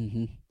gospel."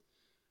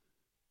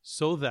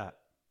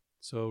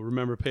 So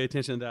remember, pay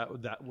attention to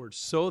that word,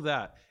 so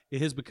that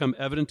it has become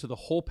evident to the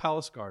whole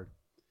palace guard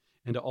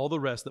and to all the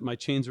rest that my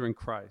chains are in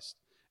Christ,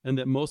 and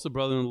that most of the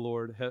brethren in the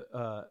Lord,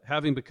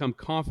 having become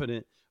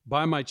confident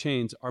by my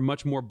chains, are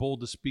much more bold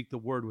to speak the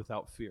word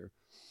without fear.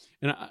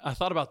 And I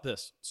thought about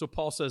this. So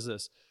Paul says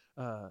this,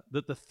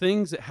 that the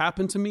things that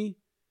happened to me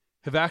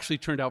have actually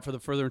turned out for the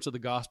furtherance of the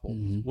gospel.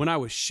 When I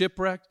was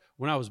shipwrecked,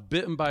 when I was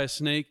bitten by a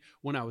snake,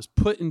 when I was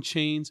put in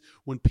chains,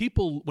 when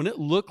it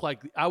looked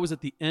like I was at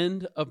the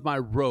end of my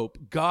rope,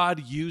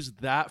 God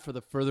used that for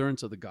the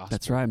furtherance of the gospel.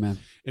 That's right, man.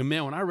 And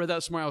man, when I read that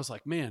this morning, I was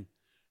like, man,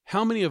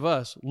 how many of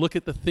us look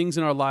at the things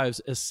in our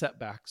lives as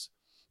setbacks?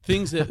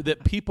 Things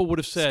that people would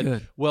have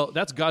said, well,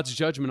 that's God's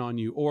judgment on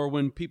you. Or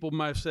when people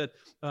might have said,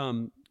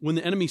 when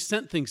the enemy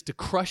sent things to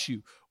crush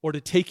you or to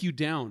take you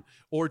down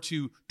or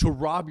to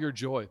rob your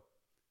joy,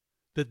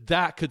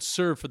 that could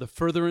serve for the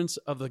furtherance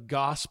of the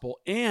gospel.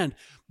 And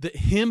that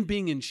him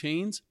being in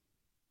chains,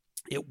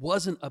 it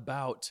wasn't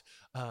about,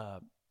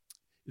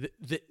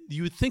 that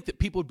you would think that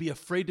people would be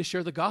afraid to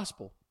share the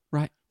gospel.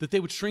 Right. That they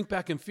would shrink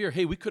back in fear.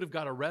 Hey, we could have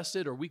got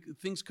arrested, or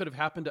things could have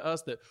happened to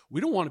us that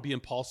we don't want to be in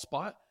Paul's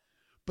spot.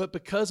 But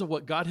because of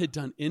what God had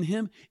done in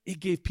him, it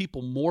gave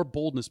people more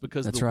boldness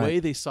because of the way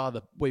they saw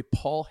the way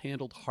Paul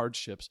handled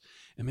hardships.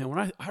 And man,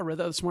 when I read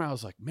that this morning, I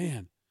was like,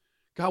 man,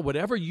 God,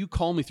 whatever you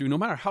call me through, no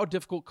matter how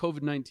difficult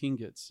COVID-19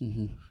 gets,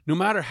 no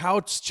matter how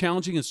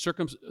challenging and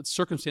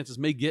circumstances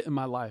may get in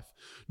my life,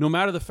 no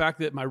matter the fact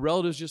that my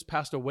relatives just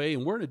passed away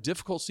and we're in a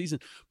difficult season,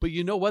 but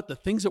you know what? The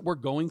things that we're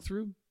going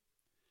through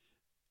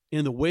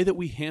and the way that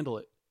we handle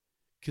it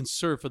can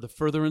serve for the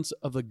furtherance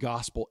of the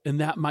gospel,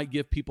 and that might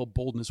give people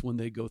boldness when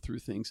they go through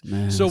things.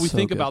 Man, so we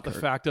think good, about Kurt. the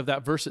fact of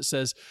that verse that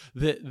says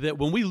that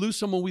when we lose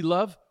someone we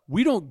love,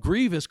 we don't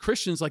grieve as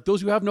Christians like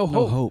those who have no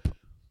hope.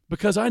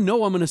 Because I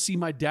know I'm going to see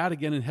my dad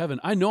again in heaven.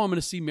 I know I'm going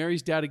to see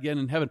Mary's dad again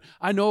in heaven.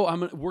 I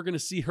know we're going to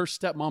see her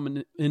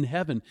stepmom in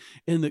heaven.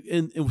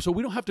 And so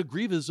we don't have to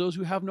grieve as those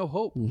who have no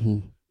hope.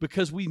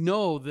 Because we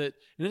know that,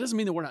 and it doesn't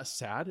mean that we're not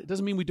sad. It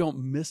doesn't mean we don't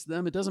miss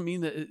them. It doesn't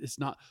mean that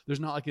there's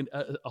not like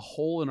a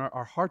hole in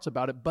our hearts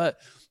about it. But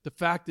the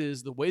fact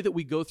is, the way that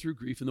we go through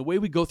grief and the way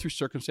we go through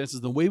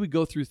circumstances, the way we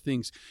go through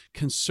things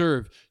can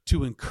serve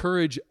to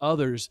encourage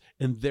others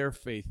in their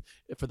faith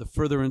for the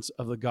furtherance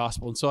of the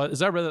gospel. And so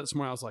as I read that this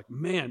morning, I was like,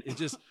 man,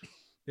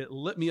 it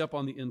lit me up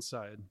on the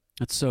inside.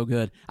 That's so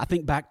good. I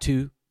think back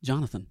to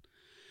Jonathan.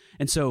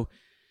 And so,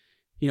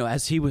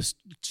 as he was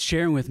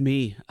sharing with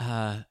me,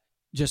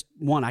 just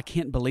one, I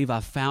can't believe I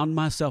found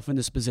myself in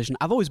this position.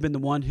 I've always been the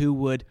one who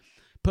would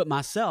put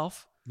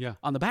myself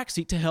on the back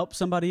seat to help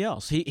somebody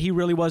else. He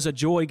really was a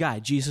joy guy.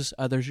 Jesus,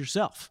 others,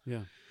 yourself.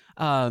 Yeah.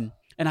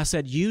 And I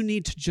said, you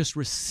need to just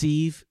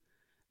receive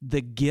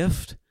the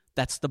gift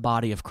that's the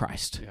body of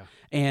Christ. Yeah.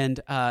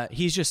 And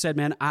he's just said,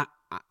 man,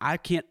 I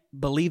can't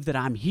believe that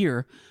I'm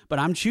here, but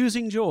I'm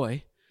choosing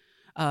joy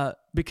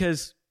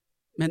because,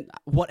 man,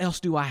 what else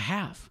do I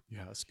have?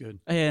 Yeah, that's good.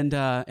 And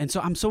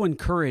so I'm so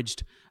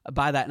encouraged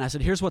by that. And I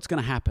said, here's what's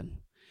going to happen.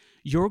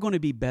 You're going to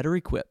be better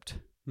equipped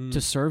to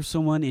serve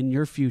someone in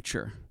your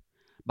future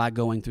by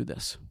going through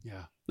this.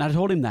 Yeah. And I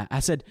told him that.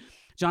 I said,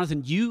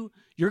 Jonathan, you're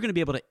going to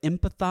be able to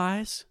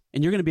empathize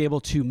and you're going to be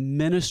able to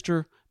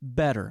minister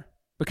better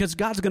because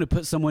God's going to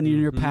put someone in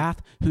your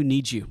path who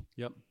needs you.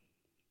 Yep.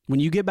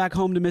 When you get back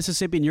home to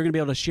Mississippi and you're going to be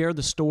able to share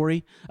the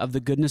story of the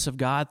goodness of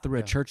God through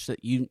a church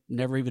that you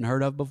never even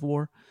heard of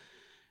before,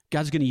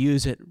 God's going to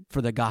use it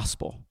for the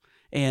gospel.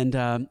 And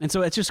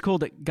so it's just cool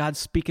that God's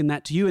speaking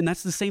that to you. And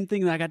that's the same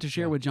thing that I got to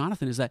share with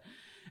Jonathan is that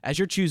as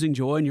you're choosing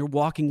joy and you're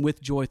walking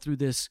with joy through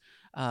this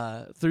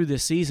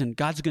season,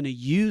 God's going to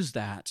use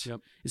that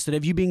instead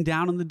of you being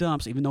down in the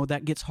dumps, even though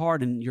that gets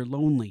hard and you're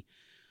lonely,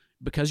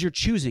 because you're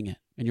choosing it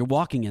and you're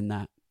walking in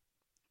that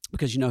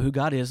because you know who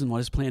God is and what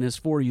his plan is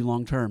for you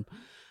long term,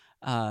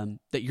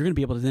 that you're going to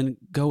be able to then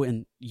go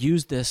and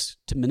use this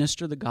to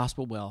minister the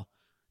gospel well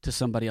to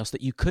somebody else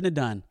that you couldn't have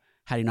done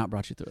had he not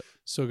brought you through it.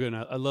 So good.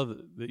 And I love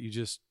that you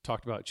just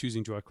talked about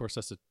choosing joy. Of course,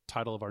 that's the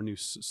title of our new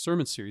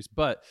sermon series.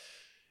 But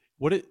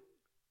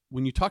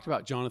when you talked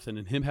about Jonathan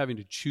and him having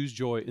to choose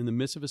joy in the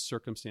midst of his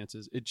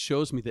circumstances, it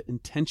shows me that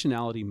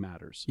intentionality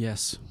matters.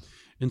 Yes.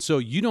 And so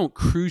you don't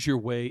cruise your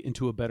way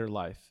into a better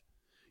life.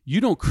 You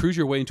don't cruise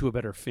your way into a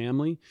better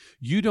family.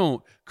 You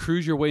don't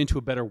cruise your way into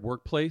a better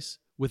workplace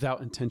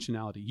without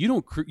intentionality. You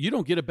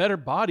don't get a better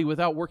body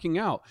without working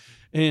out.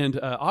 And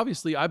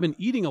obviously, I've been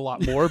eating a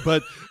lot more,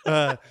 but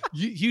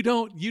you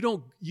don't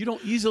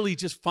easily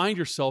just find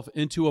yourself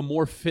into a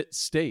more fit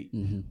state.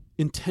 Mm-hmm.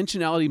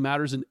 Intentionality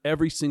matters in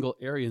every single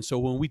area. And so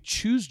when we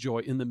choose joy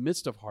in the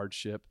midst of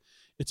hardship,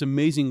 it's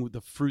amazing with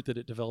the fruit that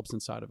it develops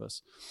inside of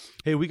us.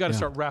 Hey, we got to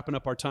start wrapping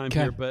up our time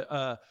here, but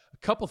a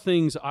couple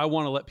things I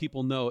want to let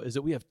people know is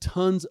that we have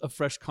tons of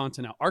fresh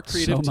content out. Our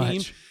creative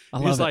team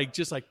is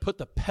just put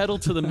the pedal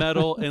to the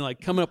metal and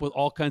like coming up with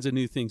all kinds of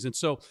new things. And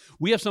so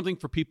we have something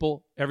for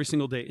people every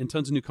single day and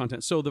tons of new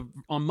content. So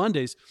on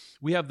Mondays,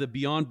 we have the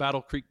Beyond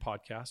Battle Creek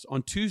podcast.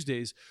 On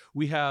Tuesdays,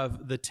 we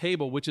have The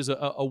Table, which is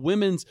a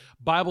women's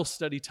Bible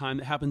study time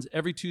that happens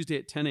every Tuesday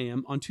at 10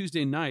 a.m. On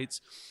Tuesday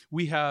nights,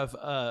 we have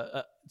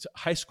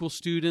high school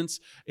students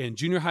and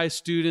junior high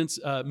students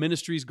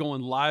ministries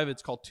going live.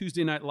 It's called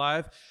Tuesday Night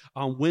Live.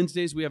 On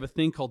Wednesdays, we have a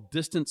thing called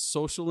Distance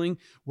Socialing,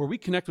 where we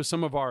connect with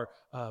some of our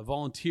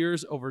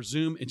volunteers over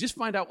Zoom and just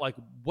find out like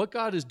what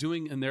God is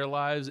doing in their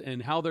lives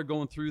and how they're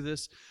going through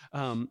this.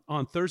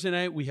 On Thursday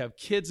night, we have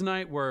Kids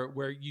Night,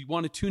 where you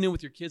want to tune in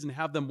with your kids and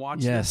have them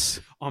watch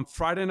this. On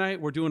Friday night,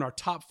 we're doing our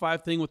top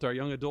 5 thing with our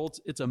young adults.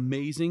 It's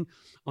amazing.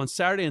 On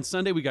Saturday and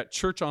Sunday, we got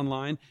Church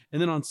Online.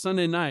 And then on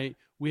Sunday night,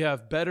 we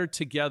have Better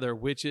Together,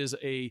 which is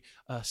a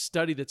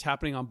study that's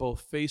happening on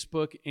both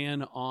Facebook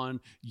and on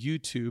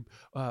YouTube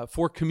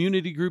for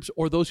community groups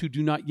or those who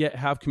do not yet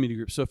have community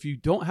groups. So if you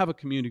don't have a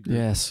community group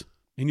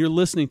and you're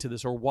listening to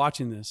this or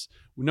watching this,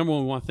 number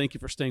one, we want to thank you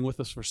for staying with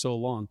us for so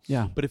long.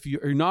 Yeah. But if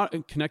you're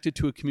not connected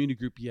to a community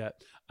group yet,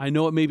 I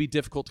know it may be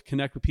difficult to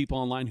connect with people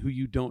online who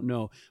you don't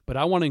know, but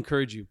I want to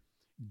encourage you.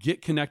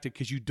 Get connected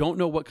because you don't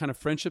know what kind of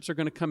friendships are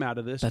going to come out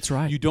of this. That's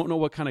right. You don't know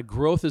what kind of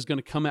growth is going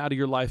to come out of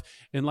your life.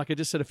 And like I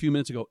just said a few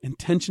minutes ago,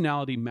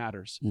 intentionality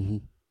matters. Mm-hmm.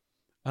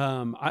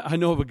 I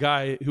know of a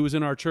guy who was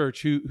in our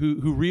church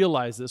who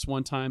realized this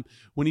one time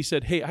when he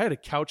said, hey, I had a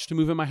couch to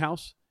move in my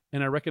house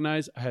and I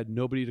recognized I had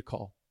nobody to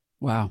call.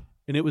 Wow.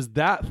 And it was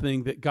that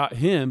thing that got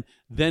him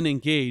then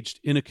engaged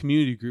in a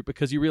community group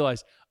because he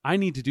realized I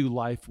need to do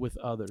life with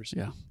others.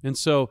 Yeah. And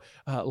so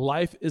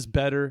life is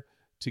better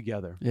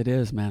together. It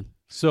is, man.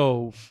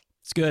 So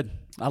it's good.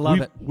 I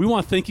love it. We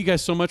want to thank you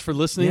guys so much for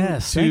listening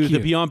to the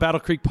Beyond Battle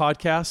Creek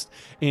podcast.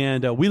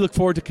 And we look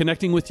forward to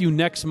connecting with you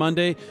next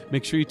Monday.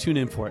 Make sure you tune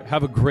in for it.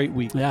 Have a great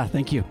week. Yeah,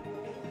 thank you.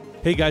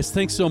 Hey guys,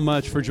 thanks so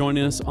much for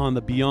joining us on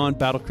the Beyond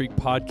Battle Creek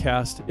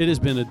podcast. It has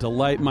been a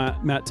delight,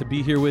 Matt, to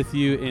be here with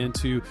you and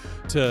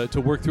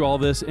to work through all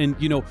this. And,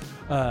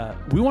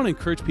 we want to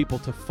encourage people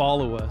to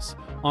follow us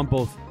on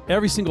both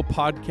every single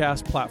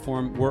podcast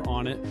platform. We're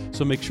on it.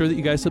 So make sure that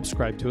you guys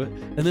subscribe to it.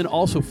 And then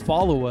also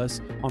follow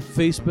us on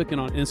Facebook and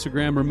on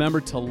Instagram.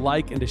 Remember to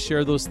like and to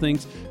share those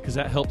things because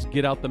that helps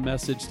get out the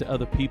message to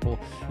other people.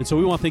 And so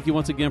we want to thank you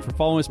once again for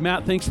following us.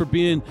 Matt, thanks for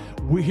being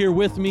here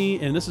with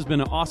me. And this has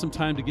been an awesome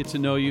time to get to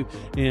know you.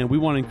 And we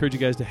want to encourage you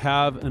guys to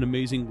have an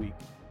amazing week.